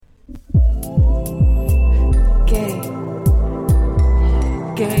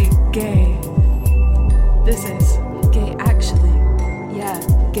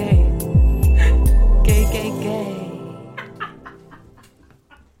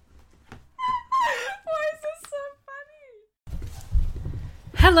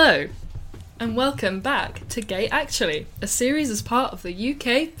Hello, and welcome back to Gay Actually, a series as part of the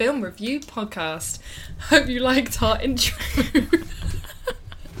UK Film Review podcast. Hope you liked our intro.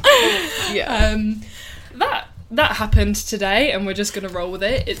 Yeah. That happened today, and we're just going to roll with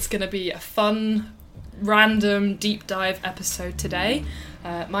it. It's going to be a fun, random, deep dive episode today.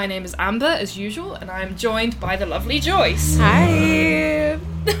 My name is Amber, as usual, and I'm joined by the lovely Joyce. Hi.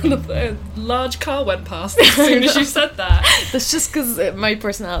 The large car went past as soon as you said that. That's just because my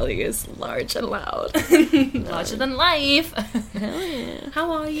personality is large and loud. Larger than life. Hell yeah.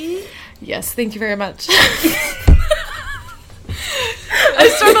 How are you? Yes, thank you very much. I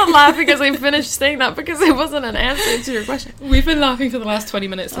started laughing as I finished saying that because it wasn't an answer to your question. We've been laughing for the last 20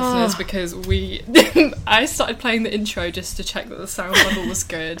 minutes, listeners, because I started playing the intro just to check that the sound level was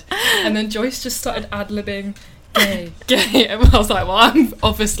good, and then Joyce just started ad-libbing gay, and I was like, well, I'm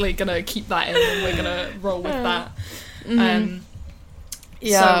obviously gonna keep that in and we're gonna roll with that.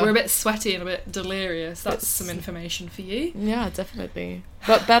 Yeah. So we're a bit sweaty and a bit delirious. That's some information for you. Yeah, definitely.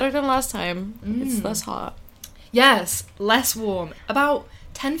 But better than last time. It's less hot. Yes, less warm. About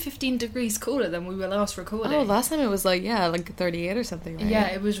 10-15 degrees cooler than we were last recording. Oh, last time it was like 38 or something, right? Yeah,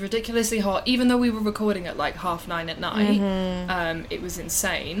 it was ridiculously hot. Even though we were recording at like 9:30 at night, it was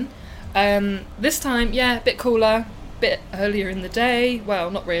insane. This time, a bit cooler, bit earlier in the day. Well,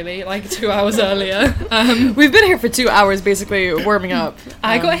 not really, like 2 hours earlier. We've been here for 2 hours basically warming up.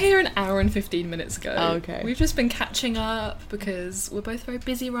 I got here an hour and 15 minutes ago. Oh, okay. We've just been catching up because we're both very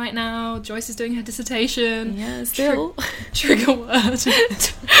busy right now. Joyce is doing her dissertation. Yeah, still. Trigger word.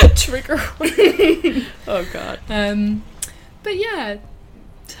 Trigger. Oh, God. But yeah,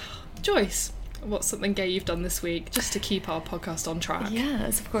 Joyce, what's something gay you've done this week just to keep our podcast on track?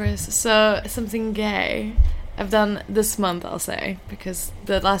 Yes, of course. So, something gay I've done this month, I'll say, because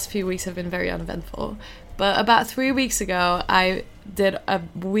the last few weeks have been very uneventful. But about 3 weeks ago, I did a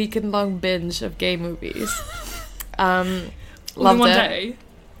weekend-long binge of gay movies. All Loved in one it. day?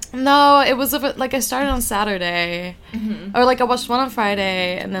 No, it was I started on Saturday, or I watched one on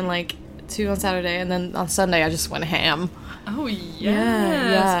Friday, and then 2 on Saturday, and then on Sunday I just went ham. Oh, yes.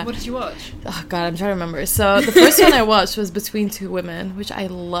 Yeah. What did you watch? Oh, God, I'm trying to remember. So, the first one I watched was Between Two Women, which I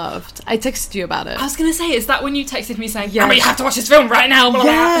loved. I texted you about it. I was going to say, is that when you texted me saying, Yes. Amber, you have to watch this film right now? Blah,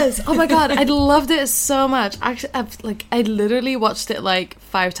 blah, blah. Yes! Oh, my God, I loved it so much. Actually, I literally watched it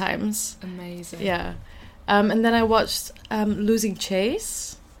 5 times. Amazing. Yeah. And then I watched Losing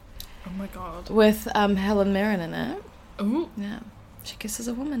Chase Oh, my God. with Helen Mirren in it. Ooh. Yeah. She kisses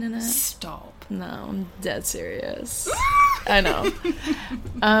a woman in it. Stop. No, I'm dead serious. I know.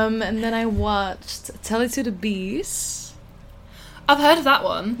 And then I watched Tell It to the Beast. I've heard of that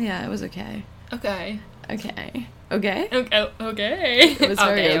one. Yeah, it was okay. Okay. Okay. Okay. It was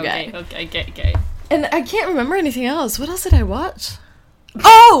very okay. Okay. And I can't remember anything else. What else did I watch?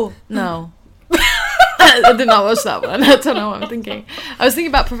 Oh! No. I did not watch that one. I don't know what I'm thinking. I was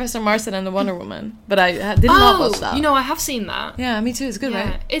thinking about Professor Marston and the Wonder Woman, but I did not watch that. You know, I have seen that. Yeah, me too. It's good,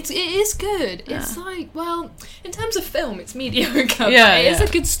 right? It is good. Yeah. It's in terms of film, it's mediocre. Yeah, but it is yeah. a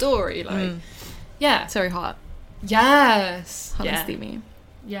good story. Yeah. It's very hot. Yes. Hot yeah. and steamy.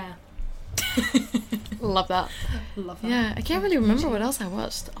 Yeah. Love that. Love that. Yeah, I can't really remember what else I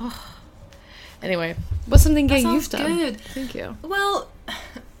watched. Oh. Anyway, what's something gay you've done? Good. Thank you. Well,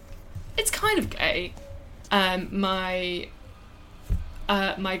 it's kind of gay. My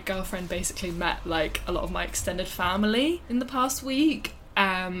girlfriend basically met a lot of my extended family in the past week,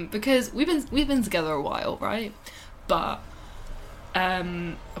 because we've been together a while, right? But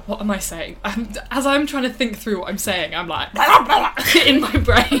what am I saying? As I'm trying to think through what I'm saying, I'm like blah, blah, blah, in my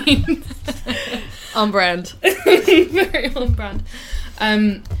brain. On brand. Very on brand.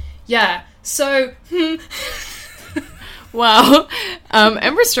 Yeah. So. Wow.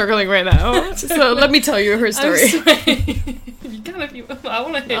 Amber's struggling right now. So let me tell you her story. You can if you. I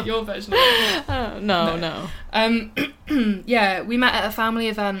want to hear your version of it. No. Yeah, we met at a family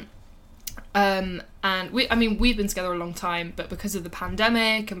event, and we've been together a long time, but because of the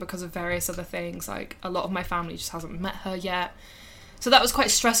pandemic and because of various other things, a lot of my family just hasn't met her yet. So that was quite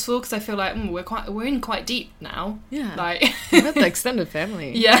stressful because I feel like we're in quite deep now. Yeah. We're with the extended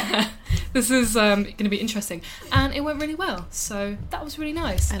family. Yeah. This is going to be interesting, and it went really well. So that was really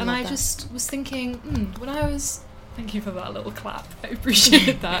nice. I just was thinking, when I was. Thank you for that little clap. I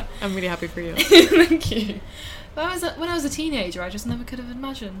appreciate that. I'm really happy for you. Thank you. When I was a teenager, I just never could have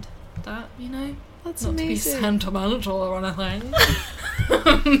imagined that. That's not amazing. to be sentimental or anything.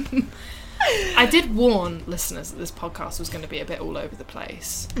 I did warn listeners that this podcast was going to be a bit all over the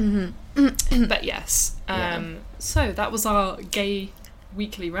place. Mm-hmm. But yes. So that was our gay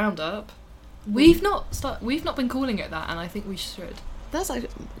weekly roundup. We've not been calling it that, and I think we should. That's like,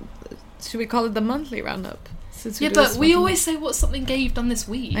 should we call it the monthly roundup? Since Yeah, do but this we monthly- always say what's something gay you've done this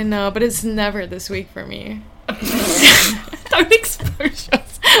week. I know, but it's never this week for me. Don't expose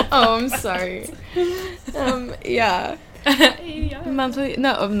us. Oh, I'm sorry. Yeah. Yeah. Monthly,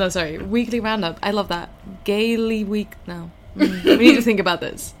 no, sorry. Weekly roundup. I love that. Gaily week. No. We need to think about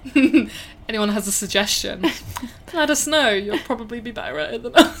this. Anyone has a suggestion, let us know. You'll probably be better at it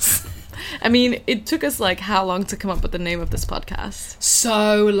than us. I mean, it took us like how long to come up with the name of this podcast?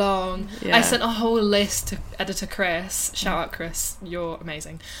 So long. Yeah. I sent a whole list to editor Chris. Shout out Chris, you're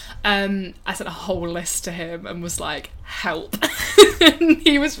amazing. I sent a whole list to him and was like, help. And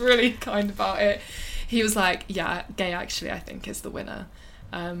he was really kind about it. He was like, yeah, Gay Actually I think is the winner.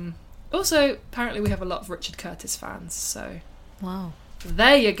 Also, apparently we have a lot of Richard Curtis fans, so Wow.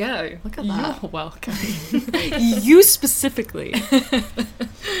 there you go. Look at that. You're welcome. You specifically.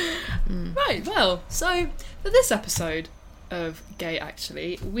 Right, well, so for this episode of Gay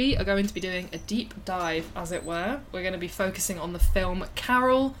Actually, we are going to be doing a deep dive, as it were. We're going to be focusing on the film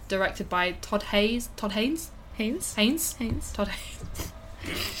Carol, directed by Todd Haynes. Todd Haynes? Haynes? Haynes? Haynes. Todd Haynes.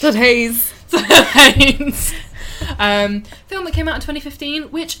 Todd Hayes. Haynes. Film that came out in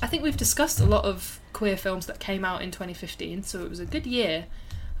 2015, which I think we've discussed a lot of queer films that came out in 2015, so it was a good year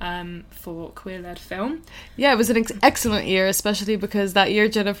for queer-led film. Yeah, it was an excellent year, especially because that year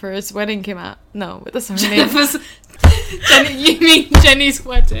Jennifer's wedding came out. No, that's not her name. You mean Jenny's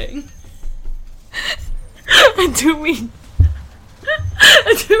wedding? I do mean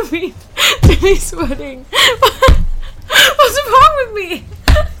Jenny's wedding. What's wrong with me?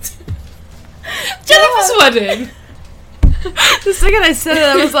 Jennifer's wedding! The second I said it,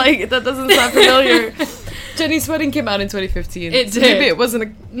 I was like, that doesn't sound familiar. Jenny's wedding came out in 2015. It So did. maybe it wasn't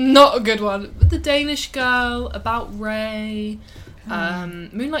a... Not a good one. The Danish Girl, About Ray.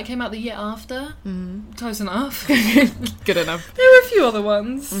 Moonlight came out the year after. Close enough. Good enough. There were a few other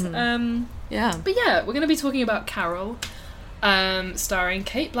ones. Yeah. But yeah, we're going to be talking about Carol, starring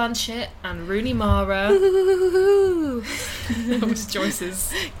Kate Blanchett and Rooney Mara. That was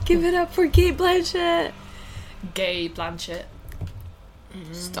Joyce's Give it up for Kate Blanchett. gay Blanchett.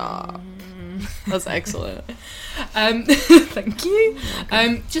 Stop. That's excellent. Thank you.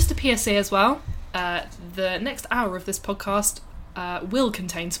 Just a PSA as well. The next hour of this podcast will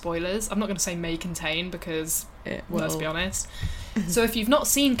contain spoilers. I'm not going to say may contain because, let's be honest. So if you've not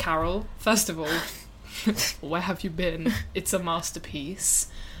seen Carol, first of all, where have you been? It's a masterpiece.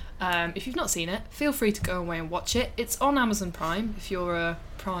 If you've not seen it, feel free to go away and watch it. It's on Amazon Prime, if you're a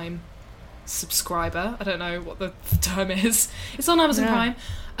Prime subscriber. I don't know what the term is. It's on Amazon Prime.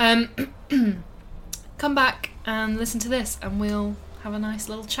 Come back and listen to this and we'll have a nice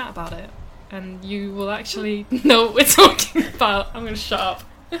little chat about it. And you will actually know what we're talking about. I'm going to shut up.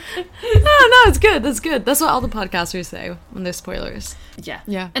 No, it's good. That's good. That's what all the podcasters say when there's spoilers. Yeah.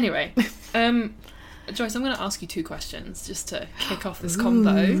 Yeah. Anyway, Joyce, I'm going to ask you 2 questions just to kick off this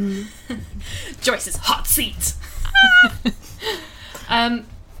combo. Joyce's hot seat.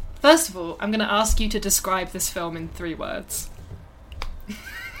 First of all, I'm going to ask you to describe this film in 3 words.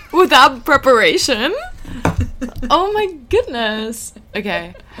 Without preparation? Oh my goodness.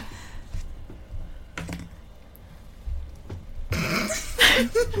 Okay.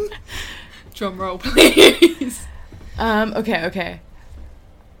 Drum roll, please. Okay.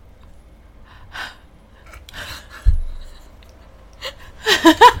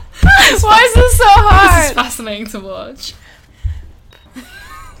 Why is this so This is hard? fascinating to watch.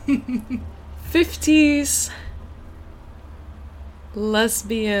 50s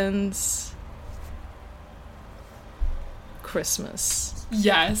lesbians Christmas.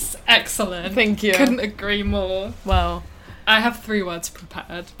 Yes, excellent. Thank you. Couldn't agree more. Wow. I have 3 words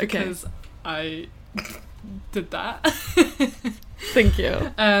prepared because I did that. Thank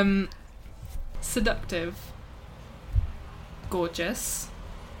you. Seductive. Gorgeous.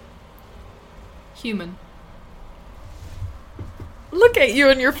 Human. Look at you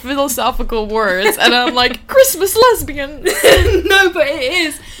and your philosophical words, and I'm like, Christmas lesbian. No, but it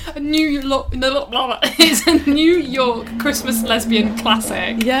is a New York. It's a New York Christmas lesbian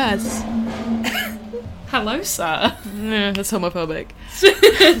classic. Yes. Hello, sir. Yeah, that's homophobic.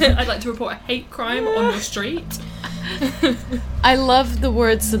 I'd like to report a hate crime on your street. I love the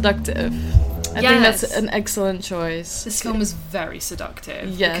word seductive. I think Yes. that's an excellent choice. This film is very seductive.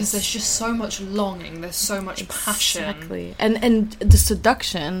 Yes. Because there's just so much longing. There's so much passion. Exactly. And the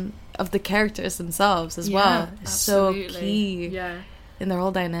seduction of the characters themselves as well is so absolutely. key Yeah. in their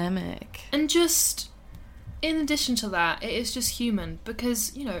whole dynamic. And just in addition to that, it is just human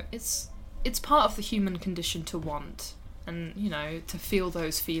because, you know, it's part of the human condition to want and, you know, to feel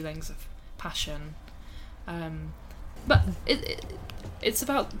those feelings of passion. But it's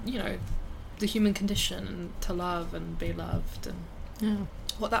about, you know, the human condition and to love and be loved and Yeah.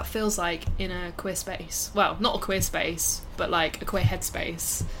 what that feels like in a queer space. Well, not a queer space, but like a queer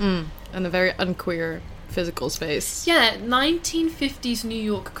headspace. And a very unqueer physical space. Yeah, 1950s New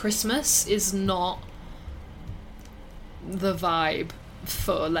York Christmas is not the vibe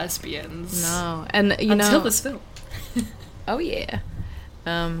for lesbians. No. And, you Until know... this film. Oh, yeah.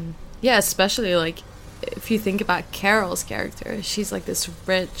 Yeah, especially, like, if you think about Carol's character, she's like this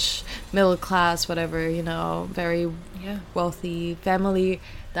rich, middle class, whatever, you know, very wealthy family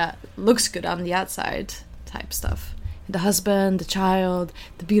that looks good on the outside type stuff. The husband, the child,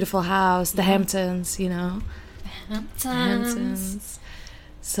 the beautiful house, the Hamptons, you know. Hamptons.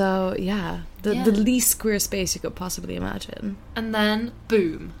 So, yeah, the least queer space you could possibly imagine. And then,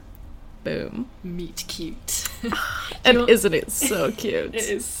 boom. Boom. Meet cute. And isn't it so cute? It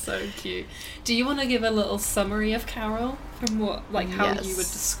is so cute. Do you want to give a little summary of Carol from what, like, how you would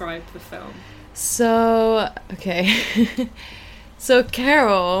describe the film? So, okay. So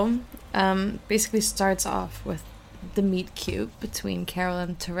Carol basically starts off with the meet cute between Carol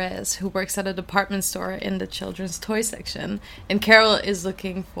and Therese, who works at a department store in the children's toy section. And Carol is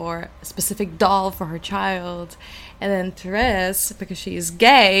looking for a specific doll for her child. And then Therese, because she is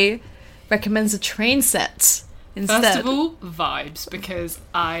gay, recommends a train set instead. First of all, vibes, because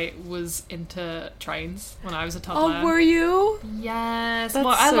I was into trains when I was a toddler. Oh, were you? Yes.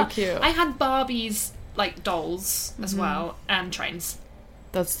 That's so cute. I had Barbies, like, dolls as well, and trains.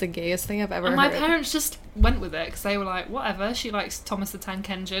 That's the gayest thing I've ever heard. And my parents just went with it, because they were like, whatever, she likes Thomas the Tank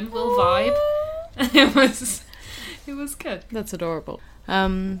Engine, we'll vibe. And it was good. That's adorable.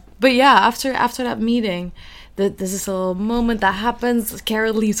 But yeah, after that meeting, there's this little moment that happens.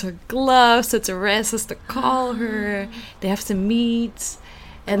 Carol leaves her gloves, so Therese has to call her. They have to meet,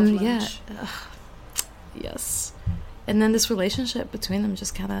 and yes. And then this relationship between them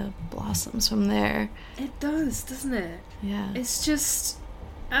just kind of blossoms from there. It does, doesn't it? Yeah. It's just...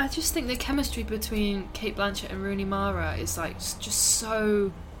 I just think the chemistry between Cate Blanchett and Rooney Mara is, like, just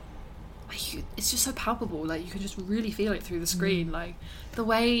so... It's just so palpable. Like, you can just really feel it through the screen. Like, the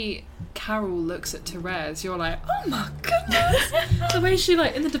way Carol looks at Therese, you're like, oh my goodness! The way she,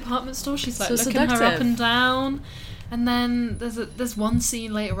 like, in the department store, she's, like, so looking seductive. her up and down. And then there's one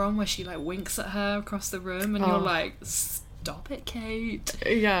scene later on where she, like, winks at her across the room, and you're like, stop it, Kate.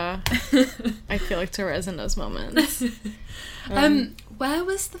 Yeah. I feel like Therese in those moments. Where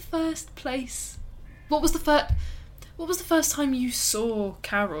was the first place? What was the first time you saw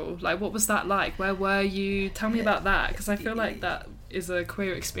Carol? Like, what was that like? Where were you? Tell me about that, because I feel like that is a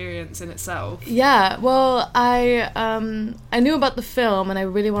queer experience in itself. Yeah, well, I knew about the film and I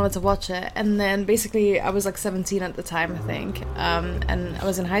really wanted to watch it, and then basically I was like 17 at the time, I think, and I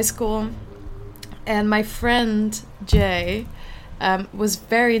was in high school, and my friend Jay was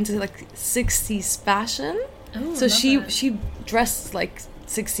very into like 60s fashion. Oh, so she dressed like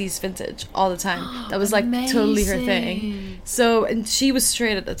 60s vintage all the time. That was like totally her thing. So, and she was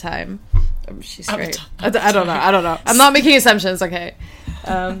straight at the time. She's straight. I don't know. I'm not making assumptions, okay?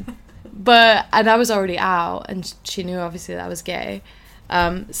 But and I was already out, and she knew obviously that I was gay.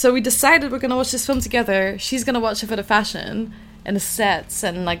 So we decided we're gonna watch this film together. She's gonna watch it for the fashion and the sets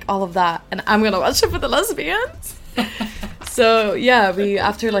and like all of that, and I'm gonna watch it for the lesbians. So yeah, we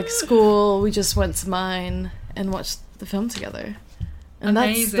after like school we just went to mine and watched the film together. And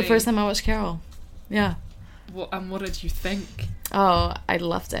Amazing. That's the first time I watched Carol. Yeah. What did you think? Oh, I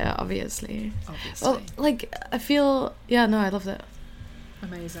loved it, obviously. Well, like, I feel... Yeah, no, I loved it.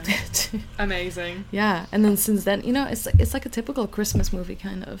 Amazing. Amazing. Yeah, and then since then, you know, it's like a typical Christmas movie,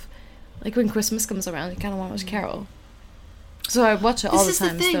 kind of. Like, when Christmas comes around, you kind of want to watch Carol. So I watch it all the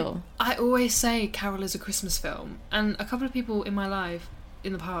time still. I always say Carol is a Christmas film. And a couple of people in my life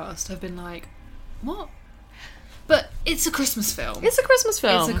in the past have been like, what? But it's a Christmas film. It's a Christmas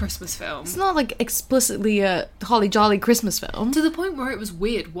film. It's a Christmas film. It's not like explicitly a holly jolly Christmas film. To the point where it was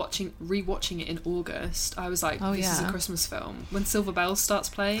weird rewatching it in August. I was like, this is a Christmas film. When Silver Bells starts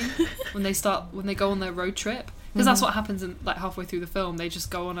playing, when they go on their road trip, because that's what happens in like halfway through the film. They just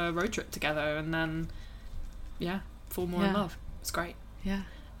go on a road trip together and then, fall more in love. It's great. Yeah.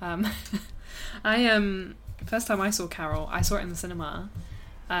 First time I saw Carol, I saw it in the cinema.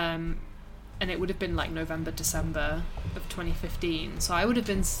 And it would have been like November, December of 2015. So I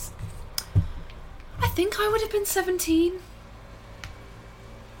think I would have been 17.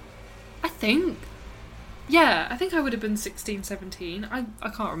 I think. Yeah, I think I would have been 16, 17. I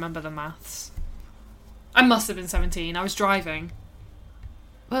can't remember the maths. I must have been 17. I was driving.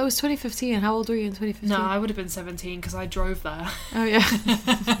 Well, it was 2015. How old were you in 2015? No, I would have been 17 because I drove there. Oh, yeah.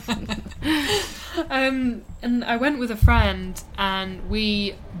 And I went with a friend, and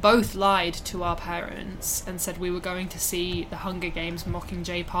we both lied to our parents and said we were going to see The Hunger Games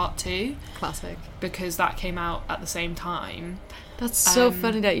Mockingjay Part 2. Classic. Because that came out at the same time. That's so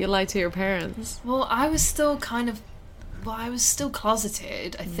funny that you lied to your parents. Well, I was still closeted,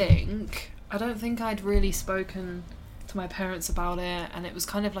 I think. I don't think I'd really spoken to my parents about it, and it was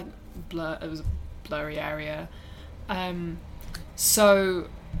kind of like it was a blurry area. So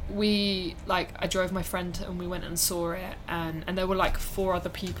I drove my friend and we went and saw it, and there were like 4 other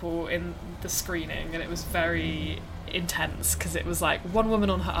people in the screening, and it was very intense because it was like one woman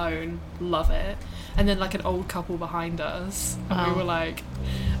on her own, love it, and then like an old couple behind us, and Wow. we were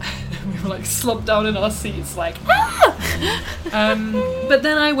like slumped down in our seats like ah! But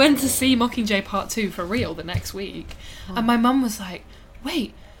then I went to see Mockingjay Part 2 for real the next week, and my mum was like,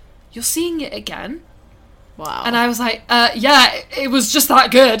 wait, you're seeing it again? Wow. And I was like, yeah, it was just that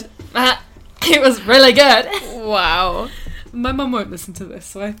good. It was really good. Wow. My mum won't listen to this,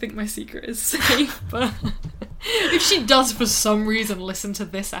 so I think my secret is safe. But if she does for some reason listen to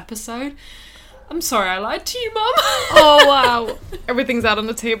this episode, I'm sorry I lied to you, Mum. Oh, wow. Everything's out on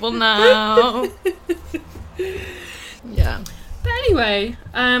the table now. Yeah. But anyway,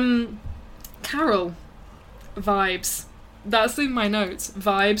 Carol vibes. That's in my notes.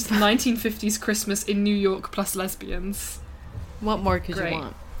 Vibes, 1950s Christmas in New York plus lesbians. What more could Great. you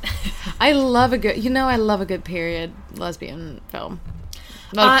want? I love a good period lesbian film.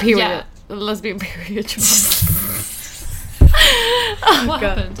 Not a period. Yeah. A lesbian period film. What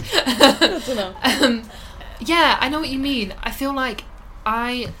happened? I don't know. Yeah, I know what you mean. I feel like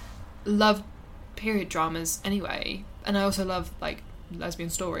I love period dramas anyway, and I also love like lesbian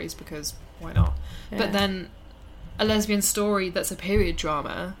stories because why not? Yeah. But then a lesbian story that's a period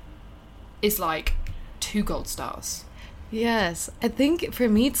drama is like 2 gold stars. Yes. I think for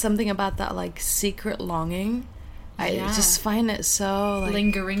me it's something about that like secret longing. I Yeah. just find it so like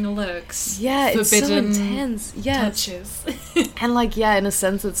Lingering looks. yeah, it's so forbidden intense. Yes. touches. And like yeah, in a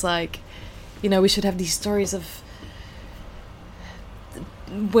sense it's like, you know, we should have these stories of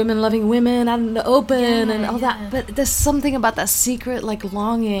women loving women out in the open and all yeah. that, but there's something about that secret like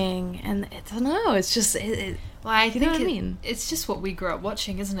longing, and I don't know, it's just Well, I you know think what I mean? it's just what we grew up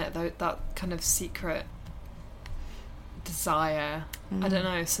watching, isn't it? Though that kind of secret desire. I don't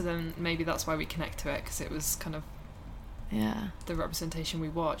know. So then maybe that's why we connect to it, because it was kind of yeah. the representation we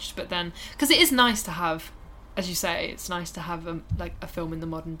watched. But then, because it is nice to have, as you say, it's nice to have a film in the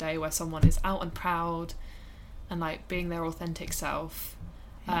modern day where someone is out and proud and like being their authentic self.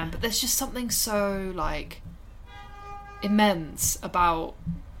 Yeah. But there's just something so like immense about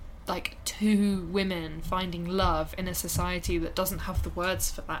like 2 women finding love in a society that doesn't have the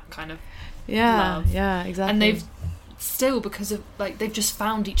words for that kind of Yeah, love. yeah, exactly. And they've still, because of like they've just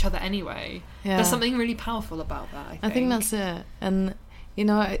found each other anyway. Yeah. There's something really powerful about that, I think that's it. And you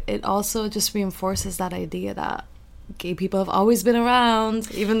know, it also just reinforces that idea that gay people have always been around,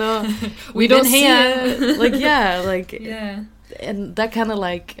 even though we don't been see here. it. Like yeah, like Yeah. and that kind of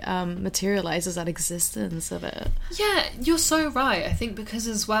like materializes that existence of it. Yeah, you're so right. I think because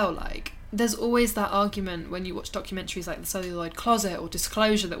as well, like, there's always that argument when you watch documentaries like The Celluloid Closet or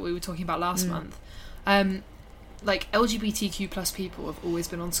Disclosure that we were talking about last month. Like, LGBTQ plus people have always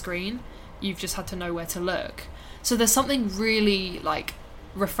been on screen. You've just had to know where to look. So there's something really, like,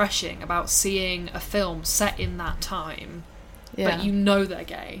 refreshing about seeing a film set in that time, Yeah. but you know they're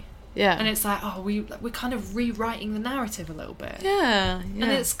gay. Yeah. And it's like, oh, we're kind of rewriting the narrative a little bit. yeah. And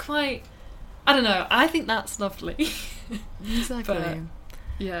it's quite, I don't know, I think that's lovely. exactly. but-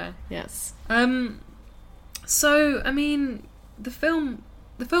 Yeah. Yes. So, I mean, the film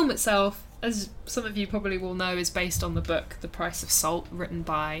itself, as some of you probably will know, is based on the book The Price of Salt, written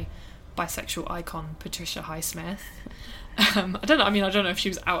by bisexual icon Patricia Highsmith. I don't know if she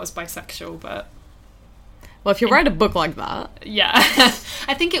was out as bisexual, but Well, if you write a book like that, yeah.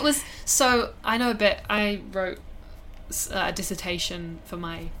 I think it was, so I know a bit. I wrote a dissertation for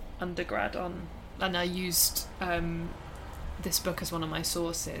my undergrad on, and I used this book as one of my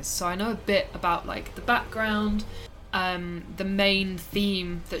sources, so I know a bit about like the background. The main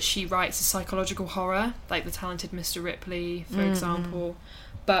theme that she writes is psychological horror, like The Talented Mr. Ripley, for example.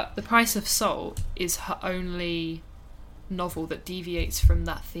 But The Price of Salt is her only novel that deviates from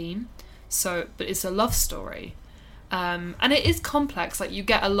that theme. So, but it's a love story. And it is complex, like you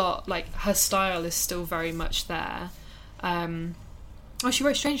get a lot, like her style is still very much there. She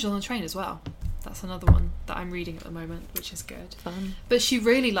wrote Strangers on the Train as well. That's another one that I'm reading at the moment, which is good. fun. But she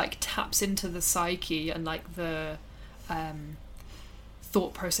really like taps into the psyche and like the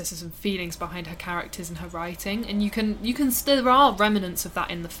thought processes and feelings behind her characters and her writing, and you can still, there are remnants of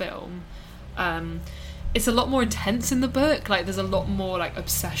that in the film, It's a lot more intense in the book. Like, there's a lot more, like,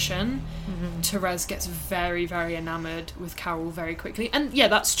 obsession. Therese gets very, very enamoured with Carol very quickly. And, yeah,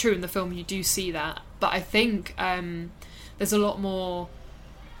 that's true in the film. You do see that. But I think there's a lot more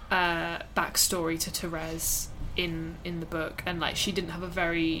backstory to Therese in the book. And, like, she didn't have a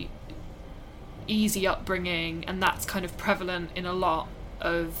very easy upbringing. And that's kind of prevalent in a lot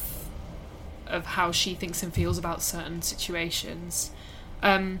of how she thinks and feels about certain situations.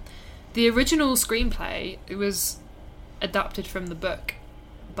 The original screenplay, it was adapted from the book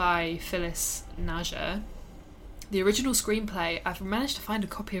by Phyllis Naja. The original screenplay, I've managed to find a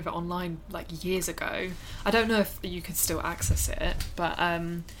copy of it online like years ago. I don't know if you could still access it, but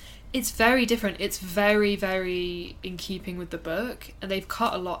it's very different. It's very, very in keeping with the book, and they've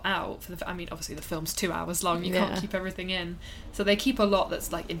cut a lot out. I mean, obviously the film's 2 hours long. You can't keep everything in. So they keep a lot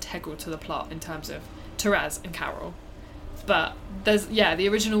that's like integral to the plot in terms of Therese and Carol. But the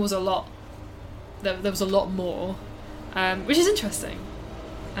original was a lot. There was a lot more, which is interesting.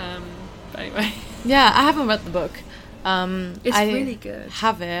 But anyway, yeah, I haven't read the book. It's really good.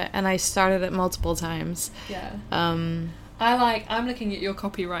 Have it, and I started it multiple times. Yeah. I'm looking at your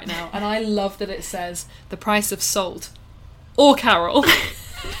copy right now, and I love that it says The Price of Salt or Carol.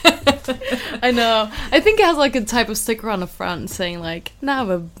 I know. I think it has like a type of sticker on the front saying like, now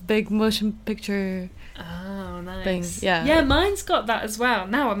a big motion picture. Oh, nice. Thing. Yeah. Yeah, mine's got that as well.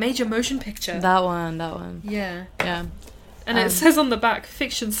 Now a major motion picture. That one. Yeah. Yeah. And it says on the back,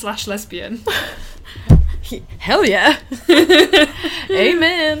 fiction/lesbian. Hell yeah.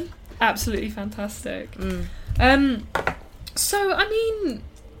 Amen. Absolutely fantastic. So, I mean,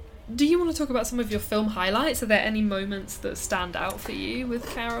 do you want to talk about some of your film highlights? Are there any moments that stand out for you with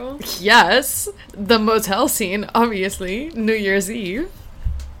Carol? Yes. The motel scene, obviously. New Year's Eve.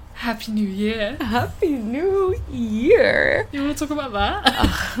 Happy New Year. Happy New Year. You want to talk about that?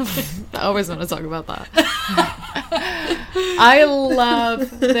 I always want to talk about that. I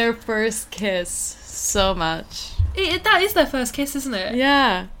love their first kiss so much. That is their first kiss, isn't it?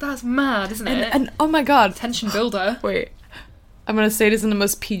 Yeah. That's mad, isn't it? And oh my god. Tension builder. Wait. I'm going to say this in the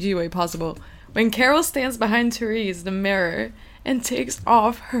most PG way possible. When Carol stands behind Therese, the mirror, and takes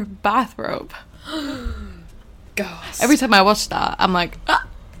off her bathrobe. Gosh. Every time I watch that, I'm like, ah.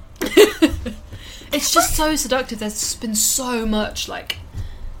 It's just so seductive. There's been so much like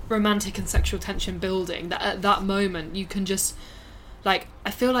romantic and sexual tension building that at that moment you can just like,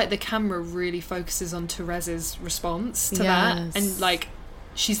 I feel like the camera really focuses on Therese's response to that, and like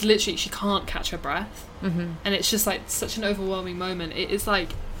she can't catch her breath, and it's just like such an overwhelming moment. It's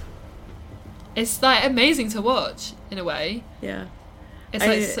like amazing to watch in a way. Yeah, it's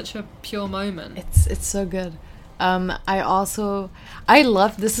like such a pure moment. It's so good. I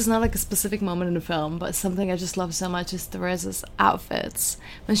love, this is not like a specific moment in the film, but something I just love so much is Therese's outfits.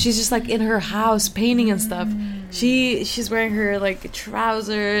 When she's just like in her house painting and stuff, she's wearing her like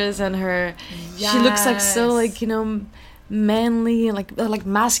trousers and her, she looks like so like, you know, manly and like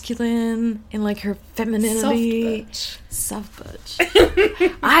masculine in like her femininity. Soft butch.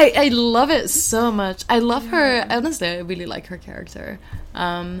 I love it so much. I love her. Honestly, I really like her character.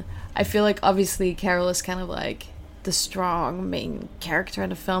 I feel like obviously Carol is kind of like the strong main character in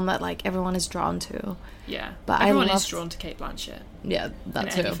the film that like everyone is drawn to. Yeah, but everyone is drawn to Cate Blanchett. Yeah, that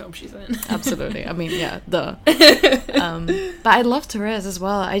in too. Any film she's in. Absolutely. I mean, yeah, duh. But I love Therese as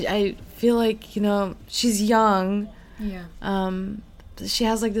well. I feel like, you know, she's young. Yeah. She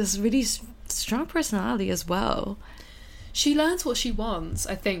has like this really strong personality as well. She learns what she wants,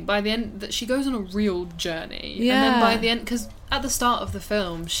 I think, by the end, that she goes on a real journey. Yeah. And then by the end, because at the start of the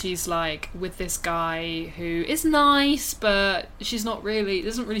film, she's like with this guy who is nice, but she's not really,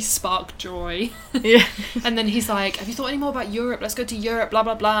 doesn't really spark joy. Yeah. And then he's like, have you thought any more about Europe? Let's go to Europe, blah,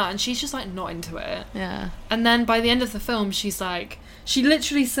 blah, blah. And she's just like not into it. Yeah. And then by the end of the film, she's like, she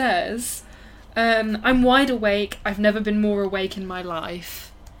literally says, I'm wide awake. I've never been more awake in my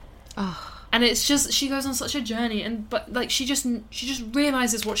life. Oh. And it's just, she goes on such a journey, but like she just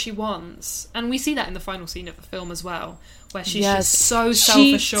realizes what she wants, and we see that in the final scene of the film as well, where she's just so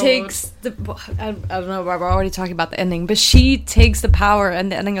self-assured. She takes I don't know, we're already talking about the ending, but she takes the power in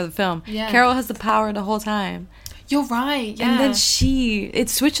the ending of the film. Yeah. Carol has the power the whole time. You're right. Yeah. And then it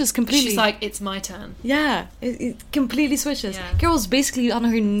switches completely. She's like, it's my turn. Yeah, it completely switches. Yeah. Carol's basically on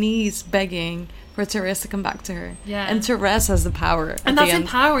her knees begging for Therese to come back to her. Yeah. And Therese has the power. And that's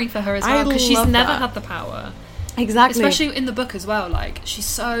empowering for her as well, because she's never had the power. Exactly. Especially in the book as well. Like, she's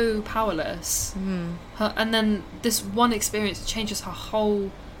so powerless. And then this one experience changes her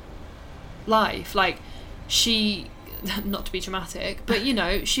whole life. Like, not to be dramatic, but you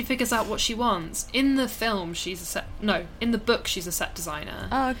know, she figures out what she wants. In the film, in the book, she's a set designer.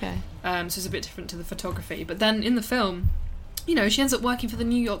 Oh, okay. So it's a bit different to the photography. But then in the film, you know, she ends up working for the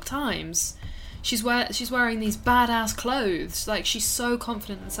New York Times. She's wearing these badass clothes. Like, she's so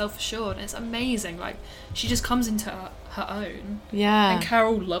confident and self-assured, and it's amazing. Like, she just comes into her own. Yeah. And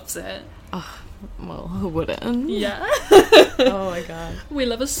Carol loves it. Oh, well, who wouldn't? Yeah. Oh my god. We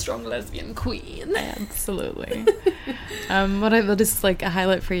love a strong lesbian queen. Absolutely. What is like a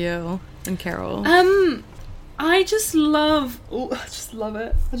highlight for you and Carol? I just love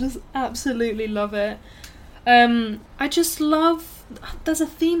it. I just absolutely love it. I just love, there's a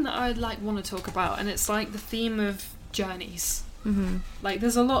theme that I'd like want to talk about, and it's like the theme of journeys. Mm-hmm. Like,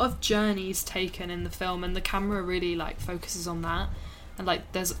 there's a lot of journeys taken in the film, and the camera really like focuses on that. And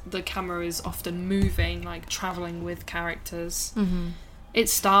like, the camera is often moving, like traveling with characters. Mm-hmm. It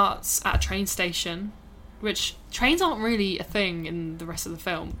starts at a train station, which trains aren't really a thing in the rest of the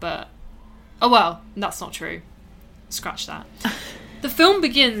film, but oh well, that's not true. Scratch that. The film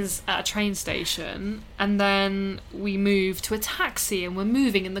begins at a train station, and then we move to a taxi, and we're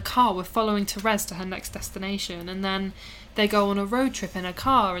moving in the car. We're following Therese to her next destination, and then they go on a road trip in a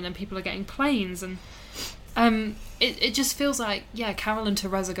car, and then people are getting planes, and it just feels like, yeah, Carol and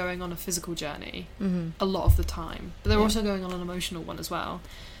Therese are going on a physical journey a lot of the time, but they're also going on an emotional one as well.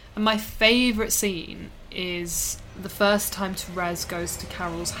 And my favourite scene is the first time Therese goes to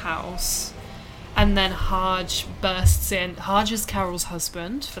Carol's house, and then Haj bursts in. Haj is Carol's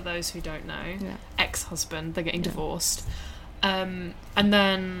husband, for those who don't know. Yeah. Ex-husband, they're getting divorced. And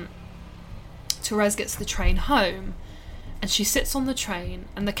then Therese gets the train home, and she sits on the train,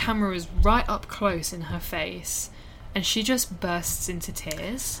 and the camera is right up close in her face, and she just bursts into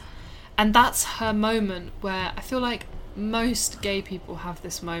tears. And that's her moment where I feel like most gay people have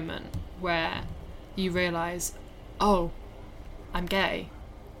this moment where you realise, oh, I'm gay.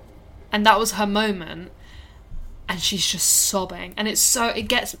 And that was her moment, and she's just sobbing. And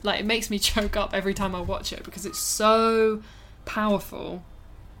it makes me choke up every time I watch it, because it's so powerful.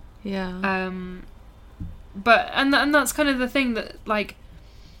 Yeah. But that's kind of the thing, that like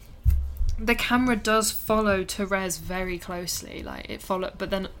the camera does follow Therese very closely. Like it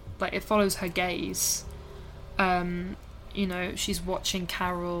follows her gaze. You know, she's watching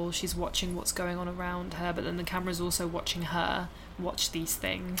Carol, she's watching what's going on around her, but then the camera's also watching her watch these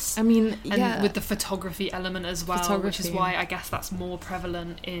things. I mean, and with the photography element as well, which is why I guess that's more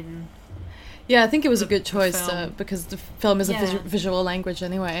prevalent in. Yeah, I think it was a good choice because the film is a visual language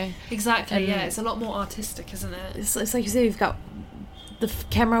anyway. Exactly, and it's a lot more artistic, isn't it? It's like you say, you've got the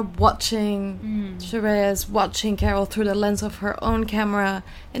camera watching Therese, watching Carol through the lens of her own camera,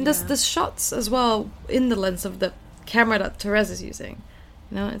 and there's shots as well in the lens of the camera that Therese is using.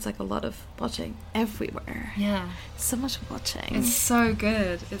 You know, it's like a lot of watching everywhere. Yeah. So much watching. It's so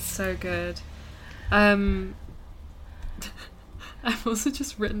good. It's so good. I've also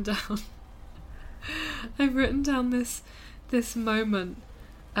just written down... I've written down this moment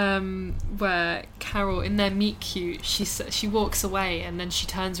where Carol, in their meet cute, she walks away, and then she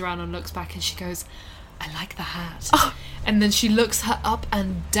turns around and looks back, and she goes, I like the hat. Oh. And then she looks her up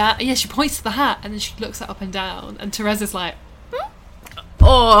and down. Yeah, she points to the hat, and then she looks her up and down, and Therese is like,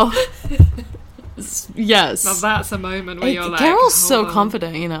 oh. Yes. Now that's a moment where you're like, Carol's so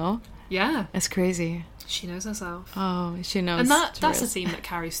confident, you know? Yeah. It's crazy. She knows herself. Oh, she knows. And that's a theme that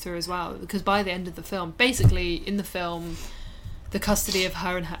carries through as well, because by the end of the film, basically in the film, the custody of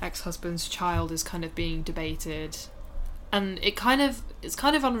her and her ex-husband's child is kind of being debated, and it's kind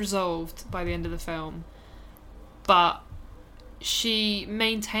of unresolved by the end of the film, but she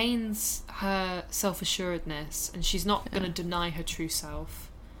maintains her self-assuredness, and she's not going to deny her true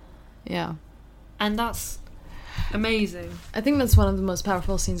self. Yeah. And that's amazing. I think that's one of the most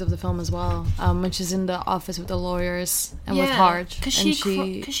powerful scenes of the film as well, when she's in the office with the lawyers and with Harge, because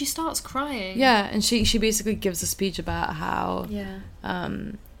she starts crying. Yeah, and she basically gives a speech about how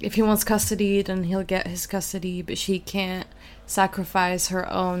if he wants custody, then he'll get his custody, but she can't sacrifice her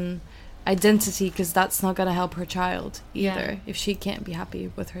own identity, because that's not going to help her child either, if she can't be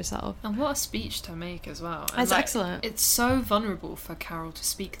happy with herself. And what a speech to make as well. And it's excellent. It's so vulnerable for Carol to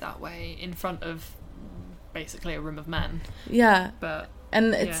speak that way in front of basically a room of men. Yeah. But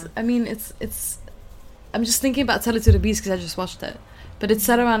it's I mean, it's I'm just thinking about Tell It to the Beast because I just watched it, but it's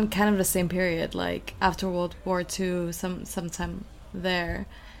set around kind of the same period, like after World War II, sometime there,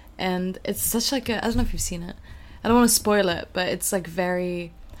 and it's such like I don't know if you've seen it. I don't want to spoil it, but it's like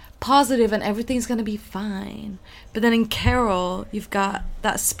very positive and everything's gonna be fine. But then in Carol, you've got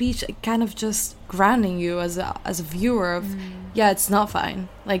that speech kind of just grounding you as a viewer of, yeah, it's not fine.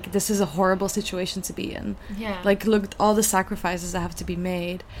 Like, this is a horrible situation to be in. Yeah. Like, look at all the sacrifices that have to be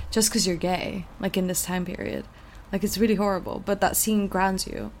made just because you're gay, like, in this time period. Like, it's really horrible. But that scene grounds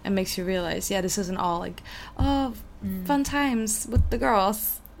you and makes you realize, yeah, this isn't all, like, oh, fun times with the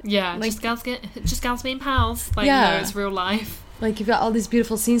girls. Yeah, like, just girls being pals. Like, yeah. no, it's real life. Like, you've got all these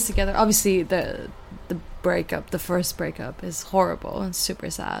beautiful scenes together. Obviously, the breakup, the first breakup, is horrible and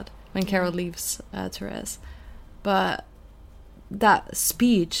super sad when Carol leaves Therese. But that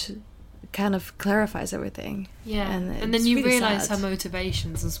speech kind of clarifies everything. Yeah, and then you realise her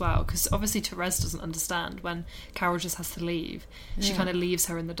motivations as well, because obviously Therese doesn't understand when Carol just has to leave. She kind of leaves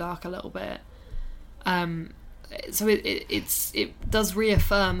her in the dark a little bit. So it does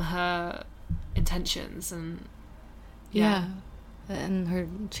reaffirm her intentions and and her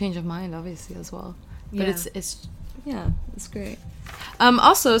change of mind, obviously, as well. But it's great.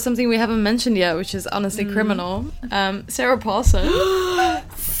 Also, something we haven't mentioned yet, which is honestly criminal. Sarah Paulson.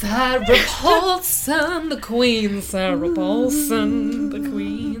 Sarah Paulson, the queen. Sarah Paulson, the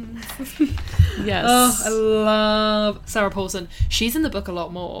queen. Yes. Oh, I love Sarah Paulson. She's in the book a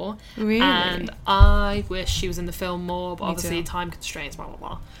lot more. Really? And I wish she was in the film more, but Me obviously too. time constraints, blah, blah,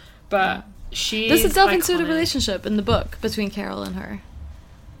 blah. But she Does it delve into the iconic. relationship in the book between Carol and her?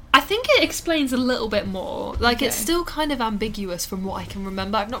 I think it explains a little bit more. Like, it's still kind of ambiguous from what I can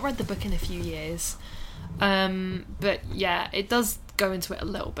remember. I've not read the book in a few years. But yeah, it does go into it a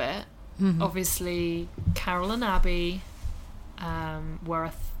little bit. Mm-hmm. Obviously, Carol and Abby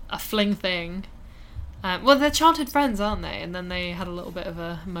were a fling thing. Well, they're childhood friends, aren't they? And then they had a little bit of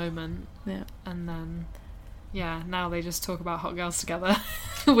a moment. Yeah. And then, yeah, now they just talk about hot girls together,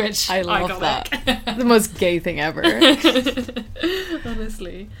 which I love iconic. that. The most gay thing ever.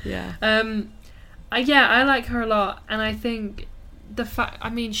 Honestly. Yeah. I like her a lot, and I think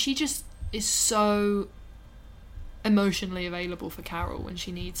she just is so emotionally available for Carol when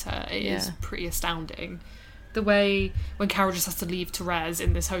she needs her. It is pretty astounding. The way when Carol just has to leave Therese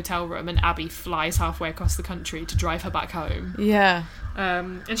in this hotel room and Abby flies halfway across the country to drive her back home. Yeah.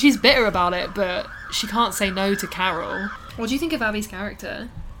 And she's bitter about it, but she can't say no to Carol. What do you think of Abby's character?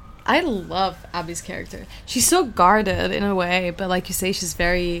 I love Abby's character. She's so guarded in a way, but like you say, she's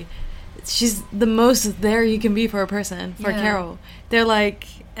the most there you can be for a person, for Carol. They're like,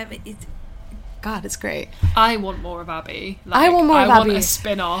 God, it's great. I want more of Abby. I want more of Abby. I want a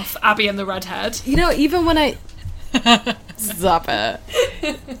spin-off, Abby and the Redhead. You know, even when I... Stop it.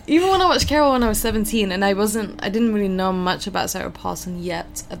 Even when I watched Carol when I was 17, and I didn't really know much about Sarah Paulson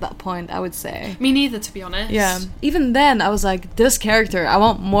yet at that point, I would say. Me neither, to be honest. Yeah. Even then, I was like, this character, I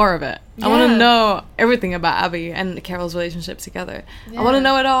want more of it. I want to know everything about Abby and Carol's relationship together. I want to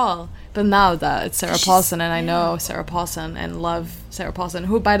know it all. But now that it's Sarah Paulson, and I know Sarah Paulson and love Sarah Paulson,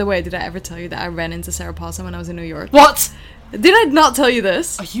 who, by the way, did I ever tell you that I ran into Sarah Paulson when I was in New York? What? Did I not tell you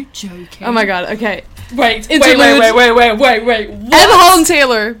this? Are you joking? Oh my god, okay. Wait. What? And And Holland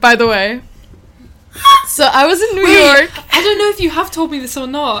Taylor, by the way. So I was in New York. I don't know if you have told me this or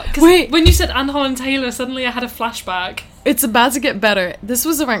not. 'Cause Wait. when you said Anne Holland Taylor, suddenly I had a flashback. It's about to get better. This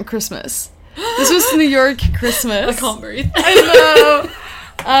was around Christmas. This was New York Christmas. I can't breathe. I know.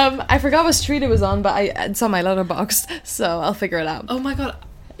 I forgot what street it was on, but it's on my letterboxd, so I'll figure it out. Oh my god.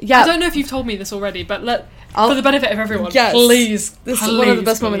 Yeah. I don't know if you've told me this already, but for the benefit of everyone, yes. please. This is one of the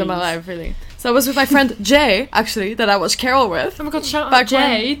best moments of my life, really. So I was with my friend Jay, actually, that I watched Carol with. Oh my god, shout out Back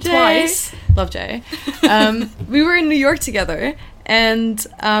Jay when- twice. Love Jay. We were in New York together, and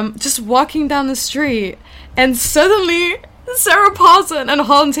just walking down the street, and suddenly Sarah Paulson and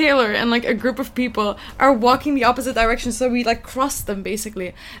Holland Taylor and like a group of people are walking the opposite direction, so we like crossed them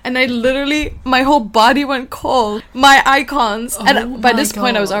basically, and I literally, my whole body went cold. My icons, and by this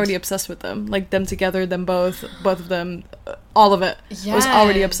point I was already obsessed with them, like them together, them both of them, all of it. I was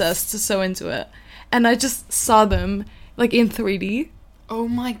already obsessed, so into it, and I just saw them like in 3D. Oh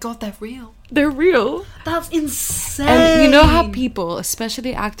my god, they're real. They're real. That's insane. And you know how people,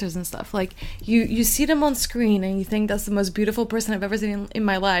 especially actors and stuff, like you see them on screen and you think that's the most beautiful person I've ever seen in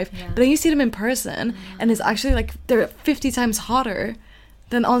my life, but then you see them in person and it's actually like they're 50 times hotter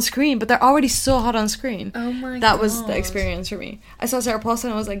than on screen, but they're already so hot on screen. Oh my god. That was the experience for me. I saw Sarah Paulson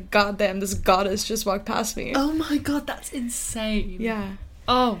and I was like, God damn, this goddess just walked past me. Oh my god, that's insane. Yeah.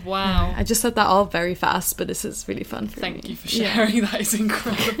 Oh wow. Yeah, I just said that all very fast, but this is really fun for me. Thank you for sharing. That is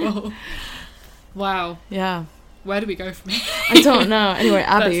incredible. Wow. Yeah. Where do we go from here? I don't know. Anyway,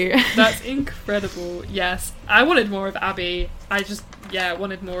 Abby. That's incredible. Yes. I wanted more of Abby. I just,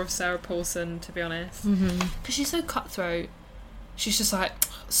 wanted more of Sarah Paulson, to be honest. Because she's so cutthroat. She's just like,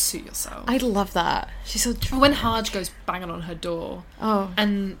 suit yourself. I love that. She's so dramatic. When Haj goes banging on her door, Oh,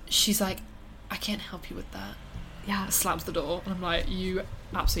 and she's like, I can't help you with that. yeah. Slams the door, and I'm like, you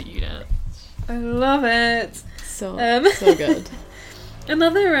absolute unit. I love it. So So good.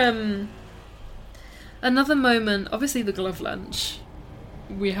 Another moment, obviously the glove lunch.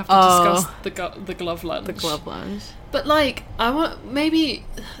 We have to discuss the glove lunch. The glove lunch. But like, I want maybe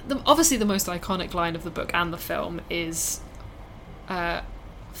obviously the most iconic line of the book and the film is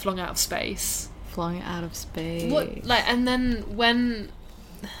flung out of space. Flung out of space. What, like, and then when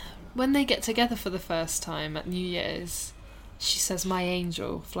they get together for the first time at New Year's, she says, "My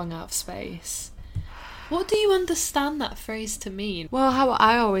angel flung out of space." What do you understand that phrase to mean? Well, how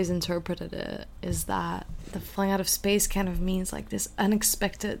I always interpreted it is that the flying out of space kind of means like this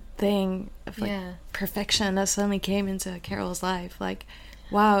unexpected thing of like perfection that suddenly came into Carol's life. Like,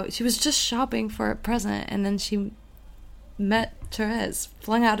 wow, she was just shopping for a present and then she met Therese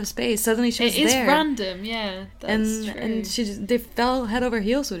flung out of space. Suddenly she was there. It is random, yeah. That's true. And they fell head over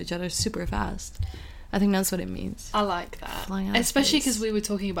heels with each other super fast. I think that's what it means. I like that. Flying out of especially space. because we were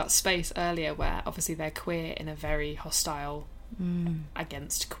talking about space earlier, where obviously they're queer in a very hostile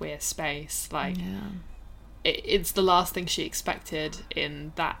against queer space. Like, it's the last thing she expected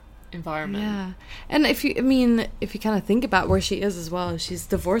in that environment. Yeah. And if you kind of think about where she is as well, she's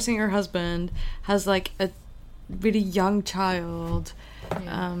divorcing her husband, has like a really young child.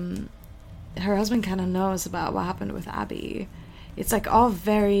 Yeah. Her husband kind of knows about what happened with Abby. It's like all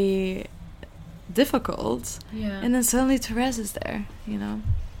very difficult. Yeah. And then suddenly Therese is there,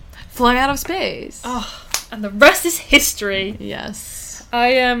 flying out of space. Oh, and the rest is history. Yes. I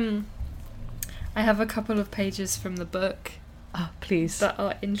have a couple of pages from the book Please. that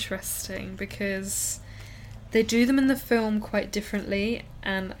are interesting because they do them in the film quite differently,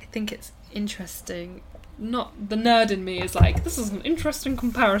 and I think it's interesting. Not the nerd in me is like, this is an interesting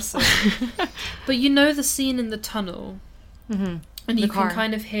comparison. But the scene in the tunnel, and you can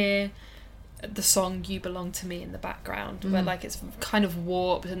kind of hear the song "You Belong to Me" in the background, where like it's kind of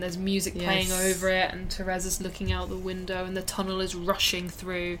warped and there's music playing over it, and Therese is looking out the window and the tunnel is rushing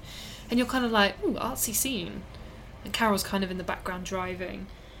through, and you're kind of like, ooh, artsy scene, and Carol's kind of in the background driving.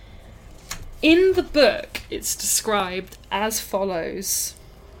 In the book, it's described as follows: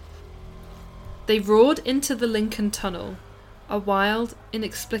 they roared into the Lincoln Tunnel. A wild,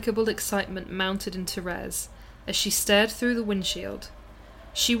 inexplicable excitement mounted in Therese as she stared through the windshield.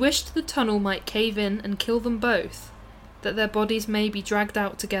 She wished the tunnel might cave in and kill them both, that their bodies may be dragged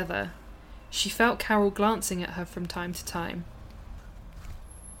out together. She felt Carol glancing at her from time to time.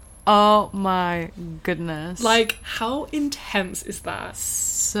 Oh my goodness. Like, how intense is that?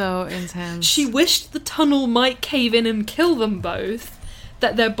 So intense. She wished the tunnel might cave in and kill them both,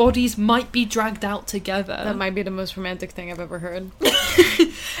 that their bodies might be dragged out together. That might be the most romantic thing I've ever heard.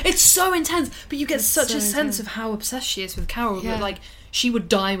 It's so intense, but you get such a sense of how obsessed she is with Carol. Yeah. That, like, she would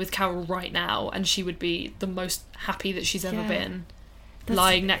die with Carol right now, and she would be the most happy that she's ever been,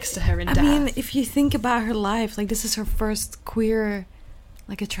 lying next to her in death. I mean, if you think about her life, like, this is her first queer,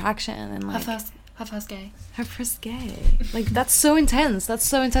 like, attraction, and like her first gay. Her first gay. Like, that's so intense. That's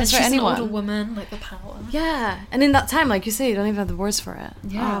so intense And for she's anyone. an older woman, like the power. Yeah, and in that time, like you say, you don't even have the words for it.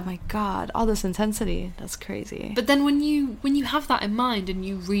 Yeah. Oh my god, all this intensity. That's crazy. But then when you have that in mind and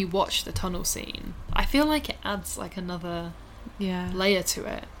you re-watch the tunnel scene, I feel like it adds like another layer to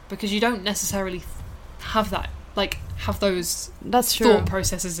it, because you don't necessarily have those that's true. thought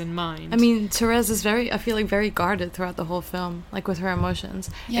processes in mind. I mean, Therese is I feel like very guarded throughout the whole film, like with her emotions.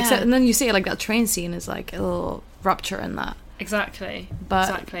 Yeah. And then you see like that train scene is like a little rupture in that. Exactly. But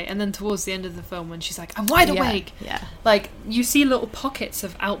exactly. And then towards the end of the film, when she's like, I'm wide awake. Yeah. Like, you see little pockets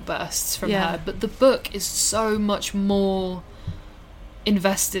of outbursts from her, but the book is so much more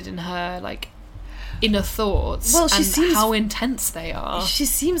invested in her, like, inner thoughts and how intense they are. She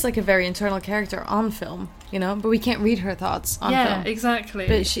seems like a very internal character on film, but we can't read her thoughts on film. Yeah, exactly.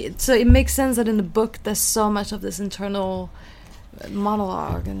 But so it makes sense that in the book there's so much of this internal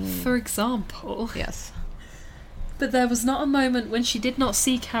monologue. And for example... Yes. But there was not a moment when she did not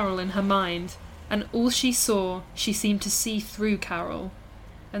see Carol in her mind, and all she saw, she seemed to see through Carol.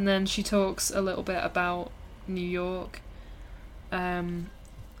 And then she talks a little bit about New York.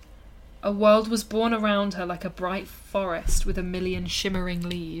 A world was born around her like a bright forest with a million shimmering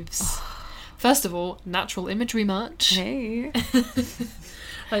leaves. First of all, natural imagery much? Hey.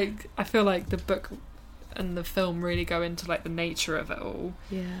 Like, I feel like the book and the film really go into like the nature of it all.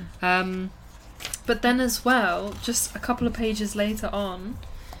 Yeah. But then as well, just a couple of pages later on,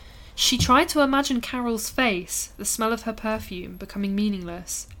 she tried to imagine Carol's face, the smell of her perfume, becoming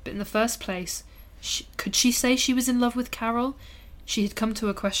meaningless. But in the first place, could she say she was in love with Carol? she had come to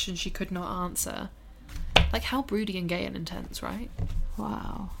a question she could not answer. Like, how broody and gay and intense, right?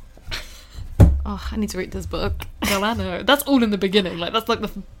 Wow. Oh, I need to read this book. Well, I know. That's all in the beginning. Like, that's like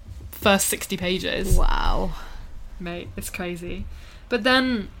the first 60 pages. Wow. Mate, it's crazy. But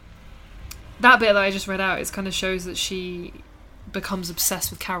then, that bit that I just read out, it kind of shows that she becomes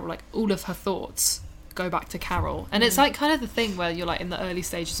obsessed with Carol. Like, all of her thoughts go back to Carol. And it's like kind of the thing where you're like in the early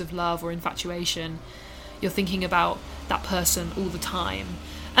stages of love or infatuation, you're thinking about that person all the time.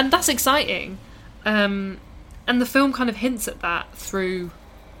 And that's exciting. And the film kind of hints at that through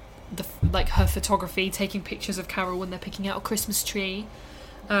her photography, taking pictures of Carol when they're picking out a Christmas tree,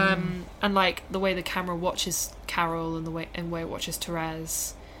 and like the way the camera watches Carol and the way it watches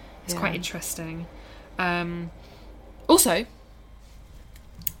Therese. It's quite interesting. Also,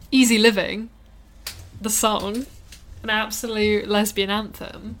 Easy Living, the song, an absolute lesbian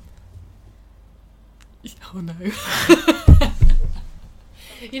anthem. Oh no.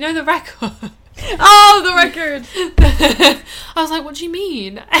 You know the record? Oh, the record! I was like, what do you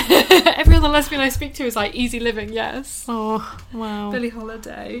mean? Every other lesbian I speak to is like, Easy Living, yes. Oh, wow. Billie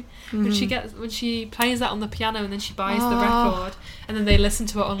Holiday. When she plays that on the piano and then she buys the record and then they listen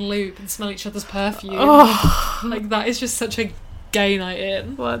to it on loop and smell each other's perfume. Like, that is just such a gay night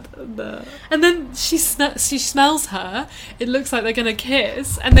in. What the... And then she smells her, it looks like they're gonna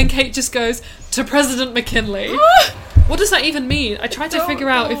kiss, and then Kate just goes, to President McKinley. What does that even mean? I tried to figure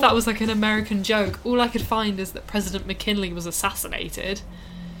out if that was like an American joke. All I could find is that President McKinley was assassinated.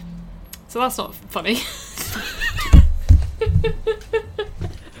 So that's not funny.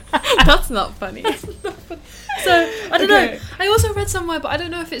 That's not funny. So, I don't know. I also read somewhere, but I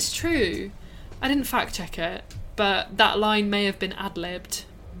don't know if it's true. I didn't fact check it, but that line may have been ad-libbed.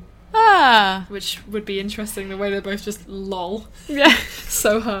 Which would be interesting, the way they're both just lol. Yeah.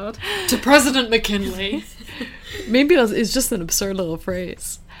 So hard. To President McKinley. Maybe it's just an absurd little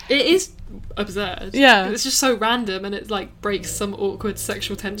phrase. It is absurd. Yeah. It's just so random and it like breaks some awkward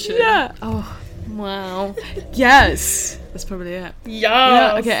sexual tension. Yeah. Oh, wow. Yes. That's probably it.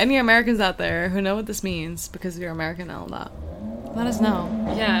 Yeah. Okay, any Americans out there who know what this means because you're American and all that, let us know.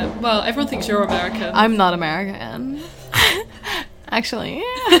 Yeah. Well, everyone thinks you're American. I'm not American. Actually.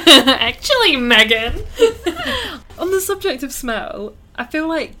 Actually, Megan. On the subject of smell, I feel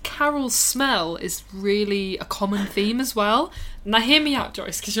like Carol's smell is really a common theme as well. Now hear me out,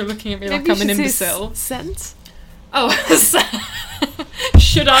 Joyce, because you're looking at me like I'm an imbecile. Scent? Oh,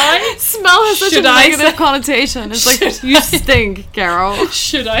 should I? Smell has such a negative connotation. It's like, you stink, Carol.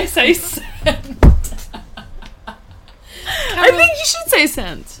 Should I say scent? I think you should say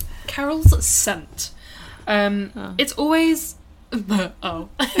scent. Carol's scent. It's always... Oh.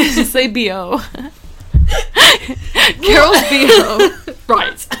 Just say B.O. Carol's B.O.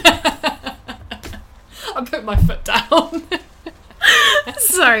 Right. I put my foot down.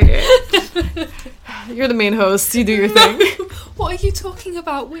 Sorry. You're the main host. You do your thing. What are you talking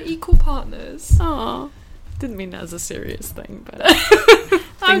about? We're equal partners. Oh, didn't mean that as a serious thing, but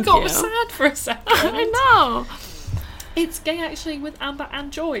I got sad for a second. I know. It's gay actually with Amber and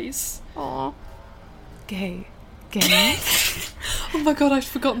Joyce. Aw. Gay. Oh my god, I'd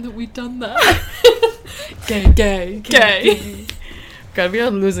forgotten that we'd done that. Gay. God, we are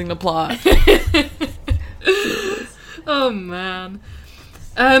losing the plot. Oh man.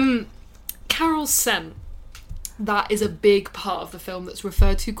 Carol's scent. That is a big part of the film that's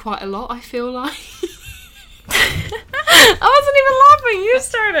referred to quite a lot, I feel like. I wasn't even laughing, you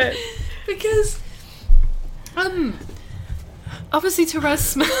started. Because obviously Therese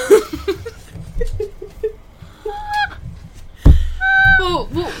smells well,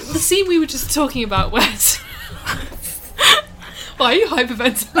 the scene we were just talking about was... Why are you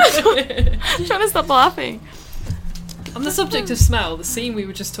hyperventilating? I'm trying to stop laughing. On the subject of smell, the scene we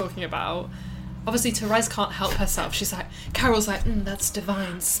were just talking about, obviously Therese can't help herself. She's like, Carol's like, that's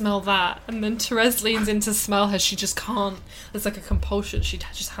divine, smell that. And then Therese leans in to smell her. She just can't. There's like a compulsion. She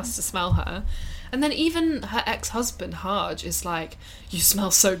just has to smell her. And then even her ex-husband, Harge, is like, you smell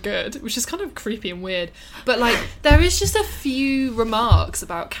so good, which is kind of creepy and weird. But, like, there is just a few remarks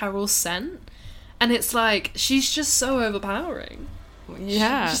about Carol's scent, and it's like, she's just so overpowering.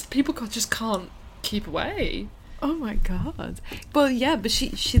 Yeah. People just can't keep away. Oh my god. Well, yeah, but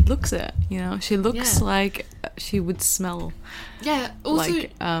she looks it, you know? She looks like she would smell. Yeah, also...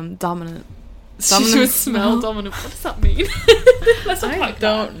 like, dominant. She would smell dominant. What does that mean? I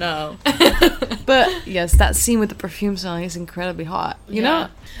don't know. But yes, that scene with the perfume smelling is incredibly hot. You know?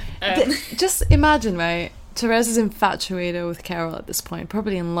 Just imagine, right? Therese is infatuated with Carol at this point,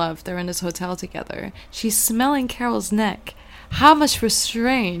 probably in love. They're in this hotel together. She's smelling Carol's neck. How much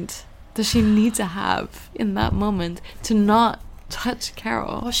restraint does she need to have in that moment to not touch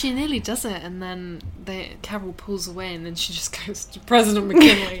Carol. Well, she nearly does it, and then Carol pulls away, and then she just goes to President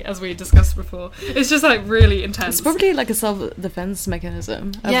McKinley, as we discussed before. It's just like really intense. It's probably like a self-defense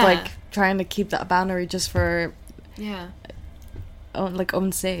mechanism of like trying to keep that boundary just for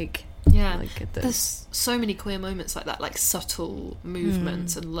own sake. Yeah, like there's so many queer moments like that, like subtle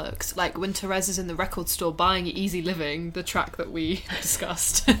movements and looks. Like when Therese is in the record store buying Easy Living, the track that we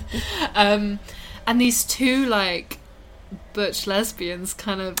discussed, and these two like butch lesbians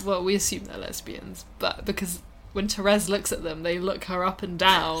kind of, well, we assume they're lesbians, but because when Therese looks at them, they look her up and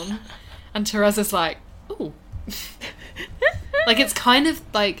down, and Therese is like, ooh. Like it's kind of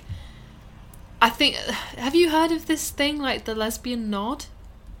like, I think, have you heard of this thing like the lesbian nod?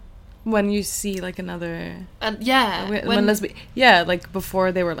 When you see like another when lesbian, like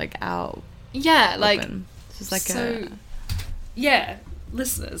before they were like out, like open. Just like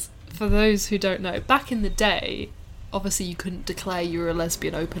listeners, for those who don't know, back in the day, obviously you couldn't declare you were a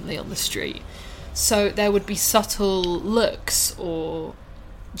lesbian openly on the street, so there would be subtle looks or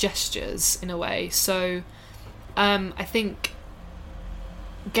gestures in a way. So I think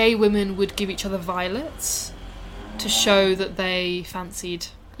gay women would give each other violets to show that they fancied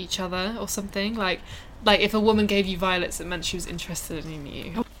each other or something. Like if a woman gave you violets, it meant she was interested in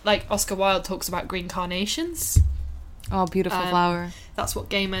you. Like Oscar Wilde talks about green carnations. Oh, beautiful flower. That's what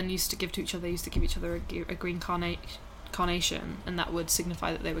gay men used to give to each other. They used to give each other a green carnation, and that would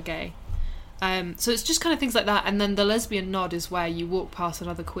signify that they were gay. So it's just kind of things like that. And then the lesbian nod is where you walk past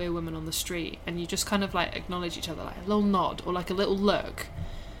another queer woman on the street and you just kind of like acknowledge each other, like a little nod or like a little look.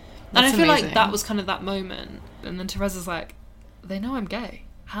 And I feel amazing. like that was kind of that moment. And then Theresa's like, they know I'm gay.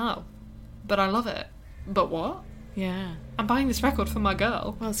 How? But I love it. But what? Yeah. I'm buying this record for my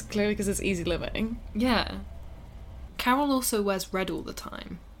girl. Well, it's clearly because it's easy living. Yeah. Carol also wears red all the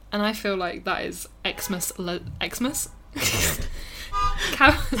time. And I feel like that is Xmas?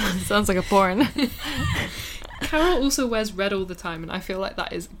 Sounds like a porn. Carol also wears red all the time, and I feel like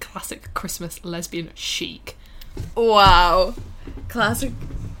that is classic Christmas lesbian chic. Wow. Classic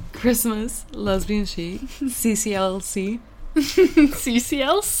Christmas lesbian chic. CCLC.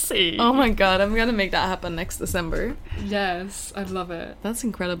 CCLC. Oh my god, I'm gonna make that happen next December. Yes, I love it. That's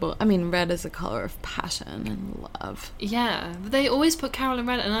incredible. I mean, red is a color of passion and love. Yeah, but they always put Carol in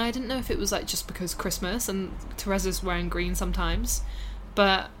red, and I didn't know if it was like just because Christmas and Theresa's wearing green sometimes,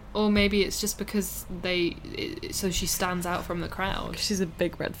 or maybe it's just because so she stands out from the crowd. She's a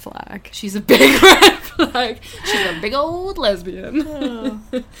big red flag. She's a big red flag. She's a big old lesbian.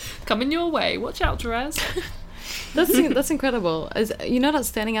 Oh. Coming your way. Watch out, Therese. That's incredible. You know that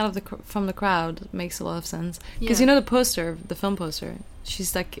standing out from the crowd makes a lot of sense, because you know the poster, the film poster.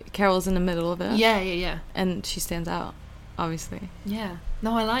 She's like, Carol's in the middle of it. Yeah. And she stands out, obviously. Yeah.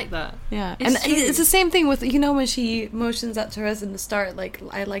 No, I like that. Yeah, it's the same thing with, you know, when she motions at Therese in the start, like,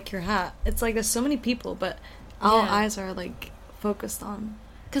 I like your hat. It's like there's so many people, but all eyes are like focused on.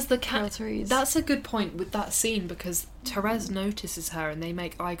 Because that's a good point with that scene, because Therese notices her and they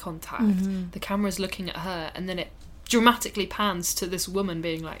make eye contact. Mm-hmm. The camera's looking at her, and then it dramatically pans to this woman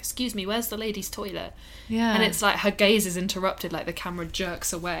being like, excuse me, where's the ladies' toilet? Yeah. And it's like her gaze is interrupted, like the camera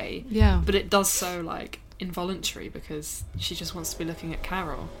jerks away. Yeah. But it does so like involuntary, because she just wants to be looking at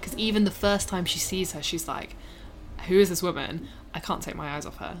Carol. Because even the first time she sees her, she's like, who is this woman? I can't take my eyes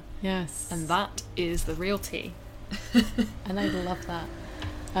off her. Yes. And that is the real tea. And I love that.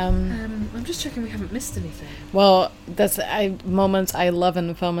 I'm just checking we haven't missed anything. Well, that's moments I love in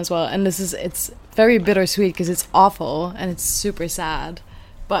the film as well, and it's very bittersweet because it's awful and it's super sad,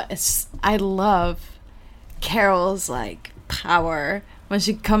 but I love Carol's like power when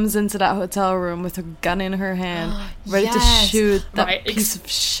she comes into that hotel room with her gun in her hand, ready to shoot that piece of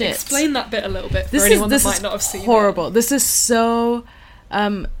shit. Explain that bit a little bit for anyone that might not have seen it. Horrible. This is so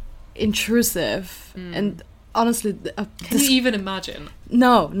intrusive and. Honestly, can you even imagine?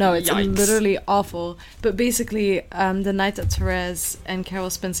 No, it's literally awful. But basically, the night that Therese and Carol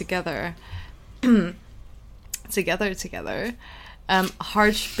spend together,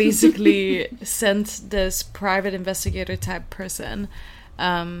 Harsh basically sent this private investigator type person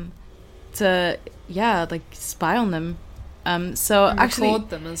to spy on them. So and actually record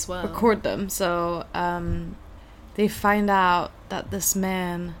them as well. Record them. So they find out that this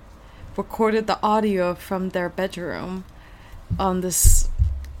man recorded the audio from their bedroom on this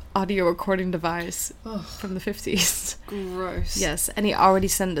audio recording device from the 50s. Gross. Yes, and he already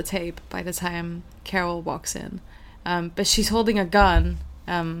sent the tape by the time Carol walks in. But she's holding a gun.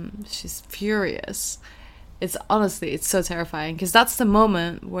 She's furious. It's so terrifying, because that's the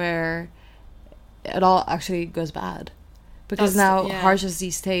moment where it all actually goes bad. Because Harsh has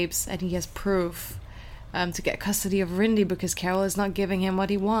these tapes and he has proof to get custody of Rindy because Carol is not giving him what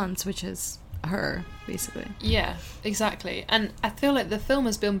he wants, which is her, basically. Yeah, exactly. And I feel like the film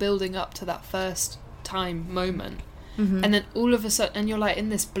has been building up to that first time moment. Mm-hmm. And then all of a sudden, and you're like in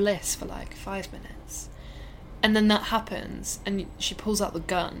this bliss for like 5 minutes. And then that happens, and she pulls out the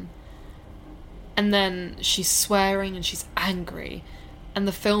gun. And then she's swearing and she's angry. And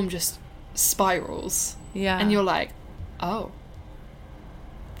the film just spirals. Yeah. And you're like, oh,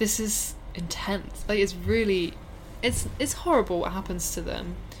 this is intense. Like, it's really, it's horrible what happens to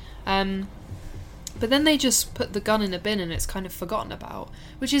them. But then they just put the gun in a bin and it's kind of forgotten about,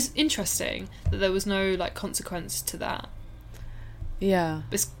 which is interesting that there was no like consequence to that. Yeah.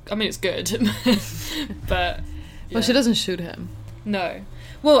 It's good. But yeah. Well, she doesn't shoot him. No.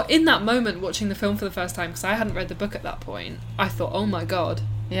 Well, in that moment, watching the film for the first time, because I hadn't read the book at that point, I thought, oh my god,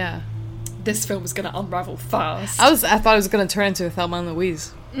 Yeah. this film is going to unravel fast. I thought it was going to turn into a Thelma and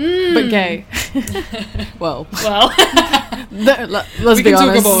Louise. But gay. Well, let's be honest. We can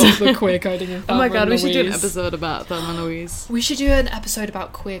talk about the queer coding in Thelma Oh my god, and we should do an Louise. episode about Thelma and Louise. We should do an episode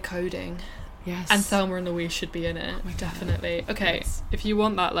about queer coding. Yes. And Thelma and Louise should be in it. my God. Definitely. Okay, Yes. if you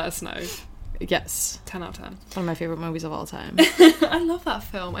want that, let us know. Yes. 10 out of 10. One of my favourite movies of all time. I love that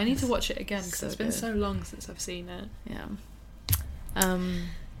film. I need to watch it again because So it's been good. so long since I've seen it. Yeah.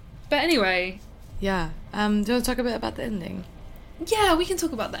 But anyway, Yeah. Do you want to talk a bit about the ending? yeah, we can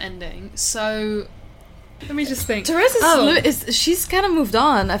talk about the ending. So, let me just think. Therese she's kind of moved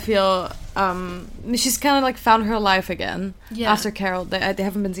on, I feel. She's kind of like found her life again. Yeah. After Carol. They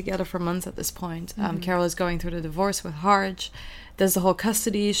haven't been together for months at this point. Carol is going through the divorce with Harge. There's the whole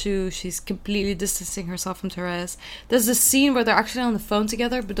custody issue. She's completely distancing herself from Therese. There's this scene where they're actually on the phone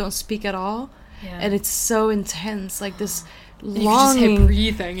together but don't speak at all. Yeah. And it's so intense. Like this you can just hear longing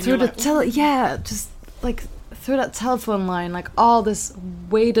breathing and through you're the like, just like through that telephone line, like all this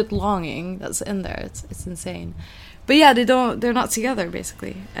weighted longing that's in there. It's insane. But yeah, they're not together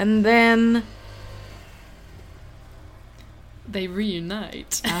basically. And then they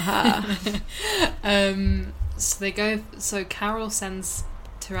reunite. aha. So Carol sends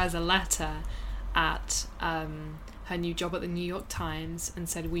Therese a letter at her new job at the New York Times and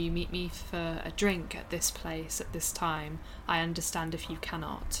said, will you meet me for a drink at this place at this time? I understand if you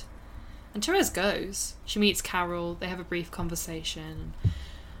cannot. And Therese goes. She meets Carol. They have a brief conversation.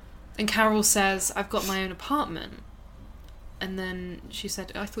 And Carol says, I've got my own apartment. And then she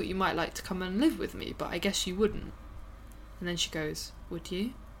said, I thought you might like to come and live with me, but I guess you wouldn't. And then she goes, would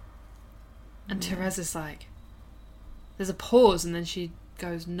you? And Yeah. Therese is like, there's a pause, and then she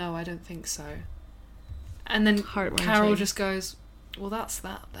goes, no, I don't think so. And then Heart-wrenching. Carol just goes, well, that's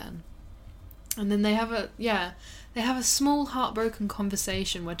that then. And then they have a small heartbroken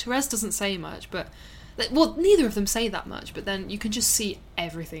conversation where Therese doesn't say much, but well, neither of them say that much, but then you can just see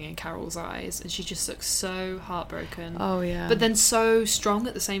everything in Carol's eyes, and she just looks so heartbroken. Oh yeah. But then so strong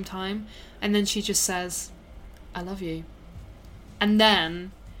at the same time. And then she just says, I love you. And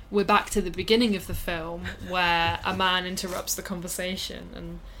then we're back to the beginning of the film where a man interrupts the conversation,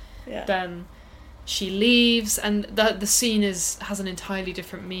 and then she leaves, and the scene has an entirely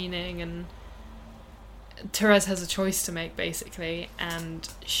different meaning, and Therese has a choice to make basically, and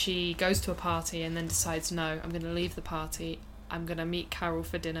she goes to a party and then decides, no, I'm going to leave the party. I'm going to meet Carol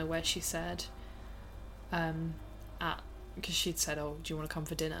for dinner where she said, because she'd said, oh, do you want to come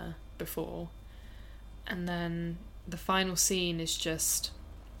for dinner before? And then the final scene is just,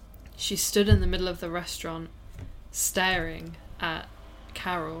 she stood in the middle of the restaurant staring at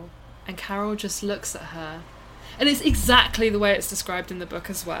Carol, and Carol just looks at her, and it's exactly the way it's described in the book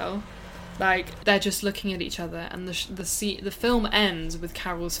as well. Like, they're just looking at each other, and the film ends with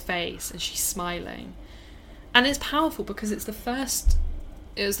Carol's face and she's smiling, and it's powerful because it was the first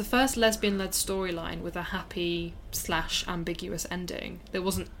lesbian-led storyline with a happy / ambiguous ending. There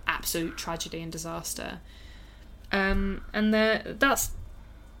wasn't absolute tragedy and disaster, and that's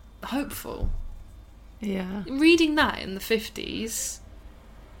hopeful. Yeah. Reading that in the 50s,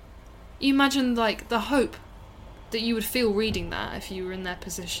 you imagine like the hope that you would feel reading that if you were in their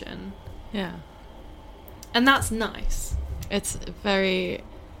position. Yeah. And that's nice. It's very.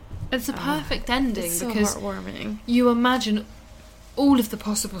 It's a perfect ending It's so because heartwarming. you imagine all of the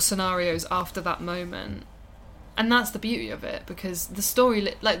possible scenarios after that moment. And that's the beauty of it, because the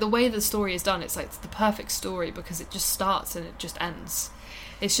story, like the way the story is done, it's like it's the perfect story because it just starts and it just ends.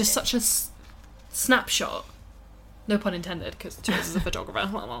 It's just such a snapshot. No pun intended, because Therese is a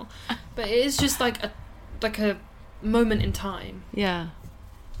photographer. But it is just like a moment in time. Yeah,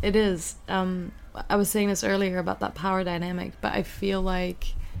 it is. I was saying this earlier about that power dynamic, but I feel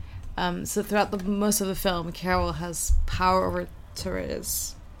like so throughout most of the film, Carol has power over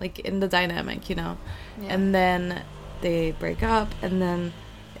Therese like in the dynamic, you know. Yeah. And then they break up, and then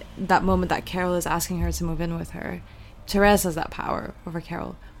that moment that Carol is asking her to move in with her, Therese has that power over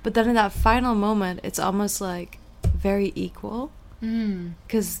Carol. But then in that final moment, it's almost like very equal,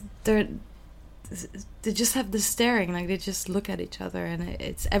 because they just have this staring, like they just look at each other, and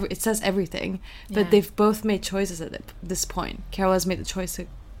it says everything. But they've both made choices at this point. Carol has made the choice to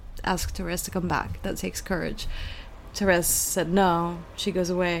ask Therese to come back. That takes courage. Therese said no, she goes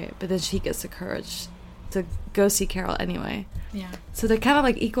away, but then she gets the courage to go see Carol anyway. Yeah. So they're kind of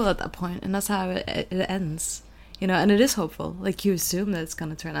like equal at that point, and that's how it ends. You know, and it is hopeful. Like, you assume that it's going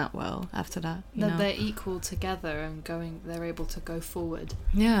to turn out well after that. That they're equal together and they're able to go forward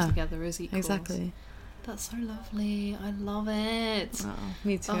together as equals. Exactly. That's so lovely. I love it. Oh,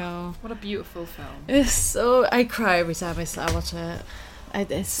 me too. Oh, what a beautiful film. It's so... I cry every time I watch it.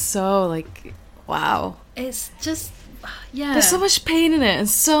 It's so, like, wow. It's just... Yeah. There's so much pain in it and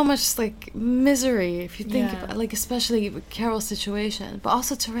so much, like, misery, if you think Yeah. about, like, especially with Carol's situation. But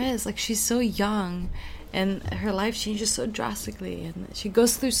also Therese, like, she's so young, and her life changes so drastically, and she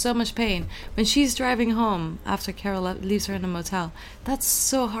goes through so much pain. When she's driving home after Carol leaves her in a motel, that's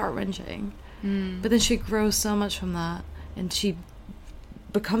so heart-wrenching. But then she grows so much from that, and she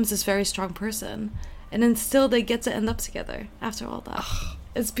becomes this very strong person. And then still they get to end up together after all that.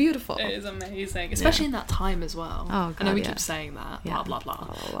 It's beautiful. It is amazing, especially in that time as well. Oh, God, I know we keep saying that, Yeah. blah, blah, blah.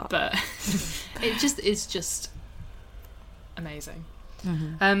 Blah, blah, blah. But it's just amazing.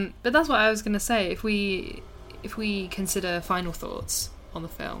 Mm-hmm. But that's what I was going to say. If we consider final thoughts on the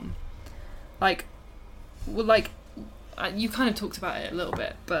film, you kind of talked about it a little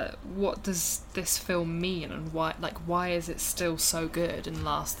bit, but what does this film mean, and why is it still so good and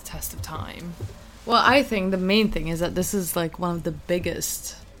last the test of time? Well, I think the main thing is that this is like one of the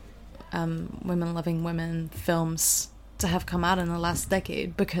biggest women loving women films to have come out in the last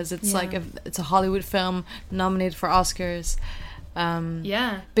decade, because it's it's a Hollywood film nominated for Oscars.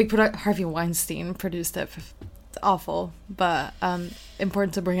 Harvey Weinstein produced it. It's awful, but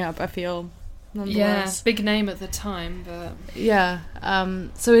important to bring up, I feel. Yeah, big name at the time, but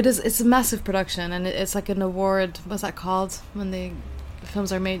so it's a massive production, and it's like an award. What's that called when the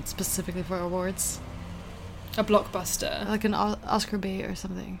films are made specifically for awards? a blockbuster, like an Oscar bait or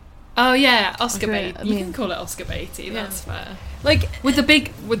something. Oh yeah, Oscar Okay, bait. I You mean- can call it Oscar baity. That's fair. Like With the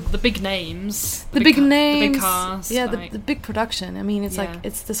big names, the big names, the big cast, yeah, like- the big production. I mean, it's Yeah. like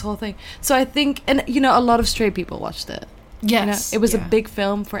it's this whole thing. So I think, and you know, a lot of straight people watched it. yes, You know, it was a yeah. big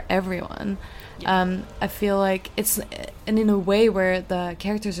film for everyone. Yeah. I feel like it's, and in a way where the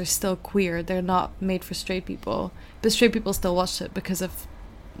characters are still queer, they're not made for straight people, but straight people still watched it because of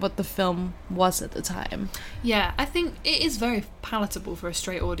what the film was at the time. Yeah, I think it is very palatable for a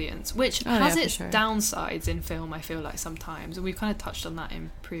straight audience, which Oh, has yeah, for its sure. downsides in film, I feel like sometimes, and we've kind of touched on that in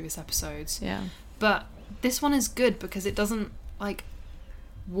previous episodes. Yeah. But this one is good because it doesn't, like,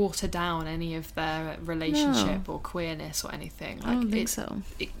 water down any of their relationship or queerness or anything. Like, I don't think so.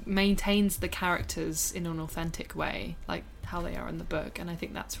 It maintains the characters in an authentic way, like how they are in the book, and I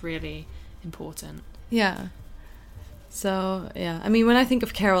think that's really important. Yeah. So, yeah. I mean, when I think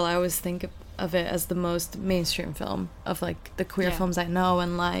of Carol, I always think of it as the most mainstream film of, like, the queer Yeah. films I know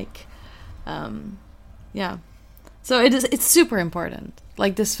and like. Yeah. So it's super important.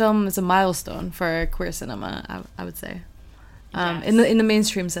 Like, this film is a milestone for queer cinema, I would say. Yes. In the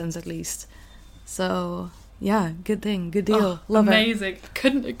mainstream sense, at least. So, yeah, good thing. Good deal. Love amazing.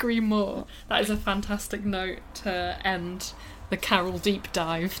 Couldn't agree more. That is a fantastic note to end the Carol deep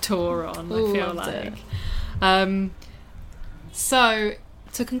dive tour on, I feel Loved like. So,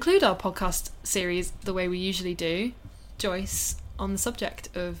 to conclude our podcast series the way we usually do, Joyce, on the subject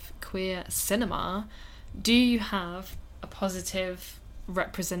of queer cinema, do you have a positive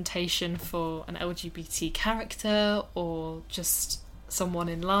representation for an LGBT character or just someone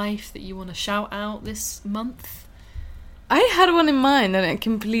in life that you want to shout out this month? I had one in mind and it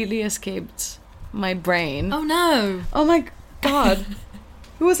completely escaped my brain. Oh no! Oh my god.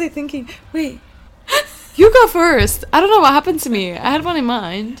 Who was I thinking? Wait. You go first. I don't know what happened to me. I had one in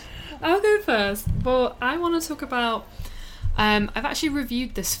mind. I'll go first. Well, I want to talk about... I've actually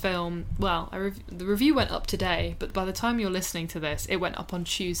reviewed this film. Well, the review went up today, but by the time you're listening to this, it went up on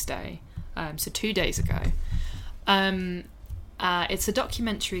Tuesday, so 2 days ago. It's a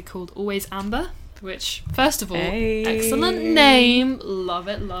documentary called Always Amber, which, first of all, Hey. excellent name. Love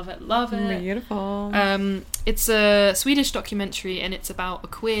it, love it, love it. Beautiful. It's a Swedish documentary, and it's about a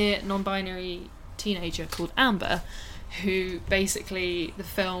queer, non-binary teenager called Amber, who basically the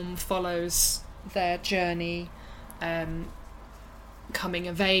film follows their journey, coming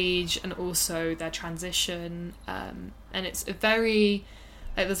of age, and also their transition, and it's a very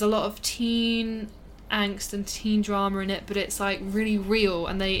Like, there's a lot of teen angst and teen drama in it, but it's like really real,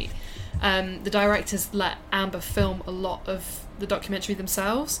 and they the directors let Amber film a lot of the documentary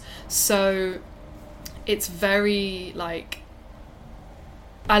themselves, so it's very like,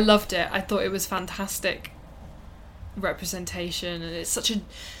 I loved it. I thought it was fantastic representation, and it's such a,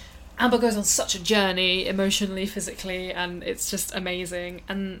 Amber goes on such a journey emotionally, physically, and it's just amazing.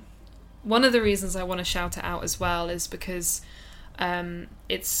 And one of the reasons I want to shout it out as well is because the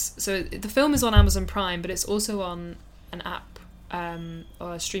film is on Amazon Prime, but it's also on an app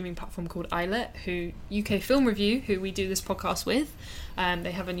or a streaming platform called iLet, who UK Film Review, who we do this podcast with,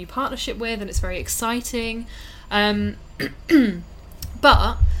 they have a new partnership with, and it's very exciting. But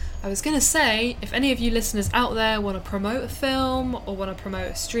I was going to say, if any of you listeners out there want to promote a film or want to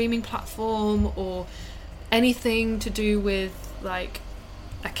promote a streaming platform or anything to do with like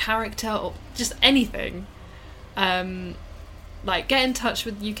a character or just anything, like, get in touch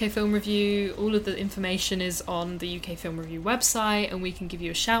with UK Film Review. All of the information is on the UK Film Review website, and we can give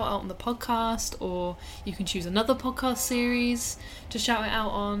you a shout out on the podcast, or you can choose another podcast series to shout it out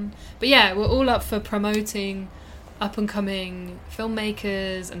on. But yeah, we're all up for promoting up and coming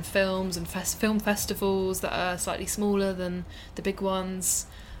filmmakers and films and film festivals that are slightly smaller than the big ones.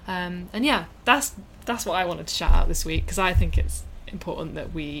 And yeah, that's what I wanted to shout out this week, because I think it's important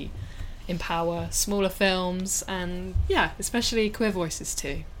that we empower smaller films, and yeah, especially queer voices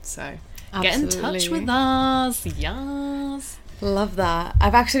too. So get in touch with us. Yes, love that.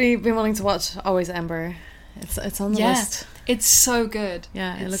 I've actually been wanting to watch Always Amber. It's on the list. It's so good.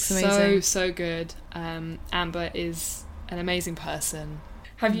 Yeah, it looks amazing. So good. Amber is an amazing person.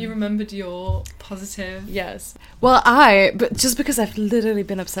 Have you remembered your positive? Yes. Well, but just because I've literally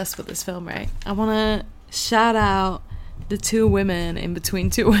been obsessed with this film, right? I want to shout out the two women in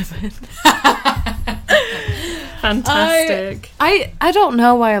Between Two Women. Fantastic. I don't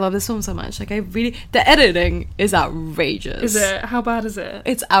know why I love this film so much. Like, the editing is outrageous. Is it? How bad is it?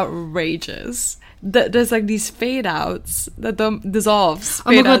 It's outrageous. There's like these fade outs that don't dissolve.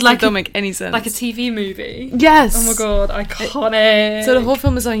 Oh my god, like don't make any sense. Like a TV movie. Yes. Oh my god, iconic. So the whole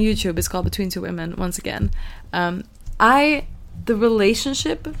film is on YouTube. It's called Between Two Women. Once again, the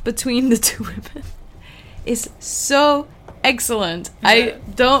relationship between the two women is so excellent. Yeah. I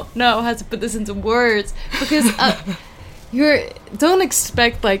don't know how to put this into words, because don't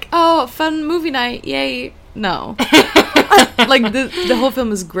expect like, oh, fun movie night, yay. No. Like the whole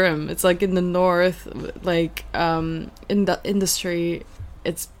film is grim. It's like in the north, like in the industry,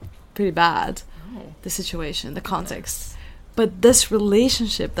 it's pretty bad. The situation, the context. But this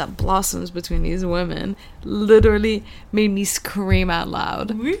relationship that blossoms between these women literally made me scream out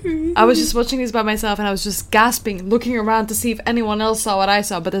loud. I was just watching this by myself, and I was just gasping, looking around to see if anyone else saw what I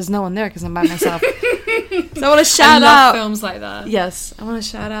saw, but there's no one there because I'm by myself. So I want to shout out films like that. Yes, I want to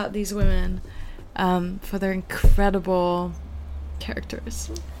shout out these women for their incredible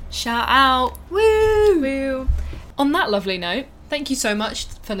characters. Shout out. Woo! Woo! On that lovely note, thank you so much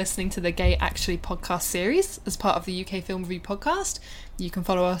for listening to the Gay Actually podcast series as part of the UK Film Review podcast. You can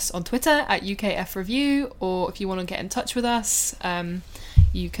follow us on Twitter at UKF Review, or if you want to get in touch with us,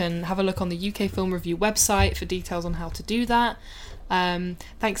 you can have a look on the UK Film Review website for details on how to do that.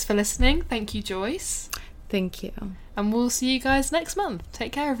 Thanks for listening. Thank you, Joyce. Thank you. And we'll see you guys next month.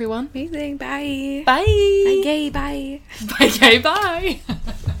 Take care, everyone. Amazing. Bye. Bye. Bye, gay. Bye. Bye, gay. Bye.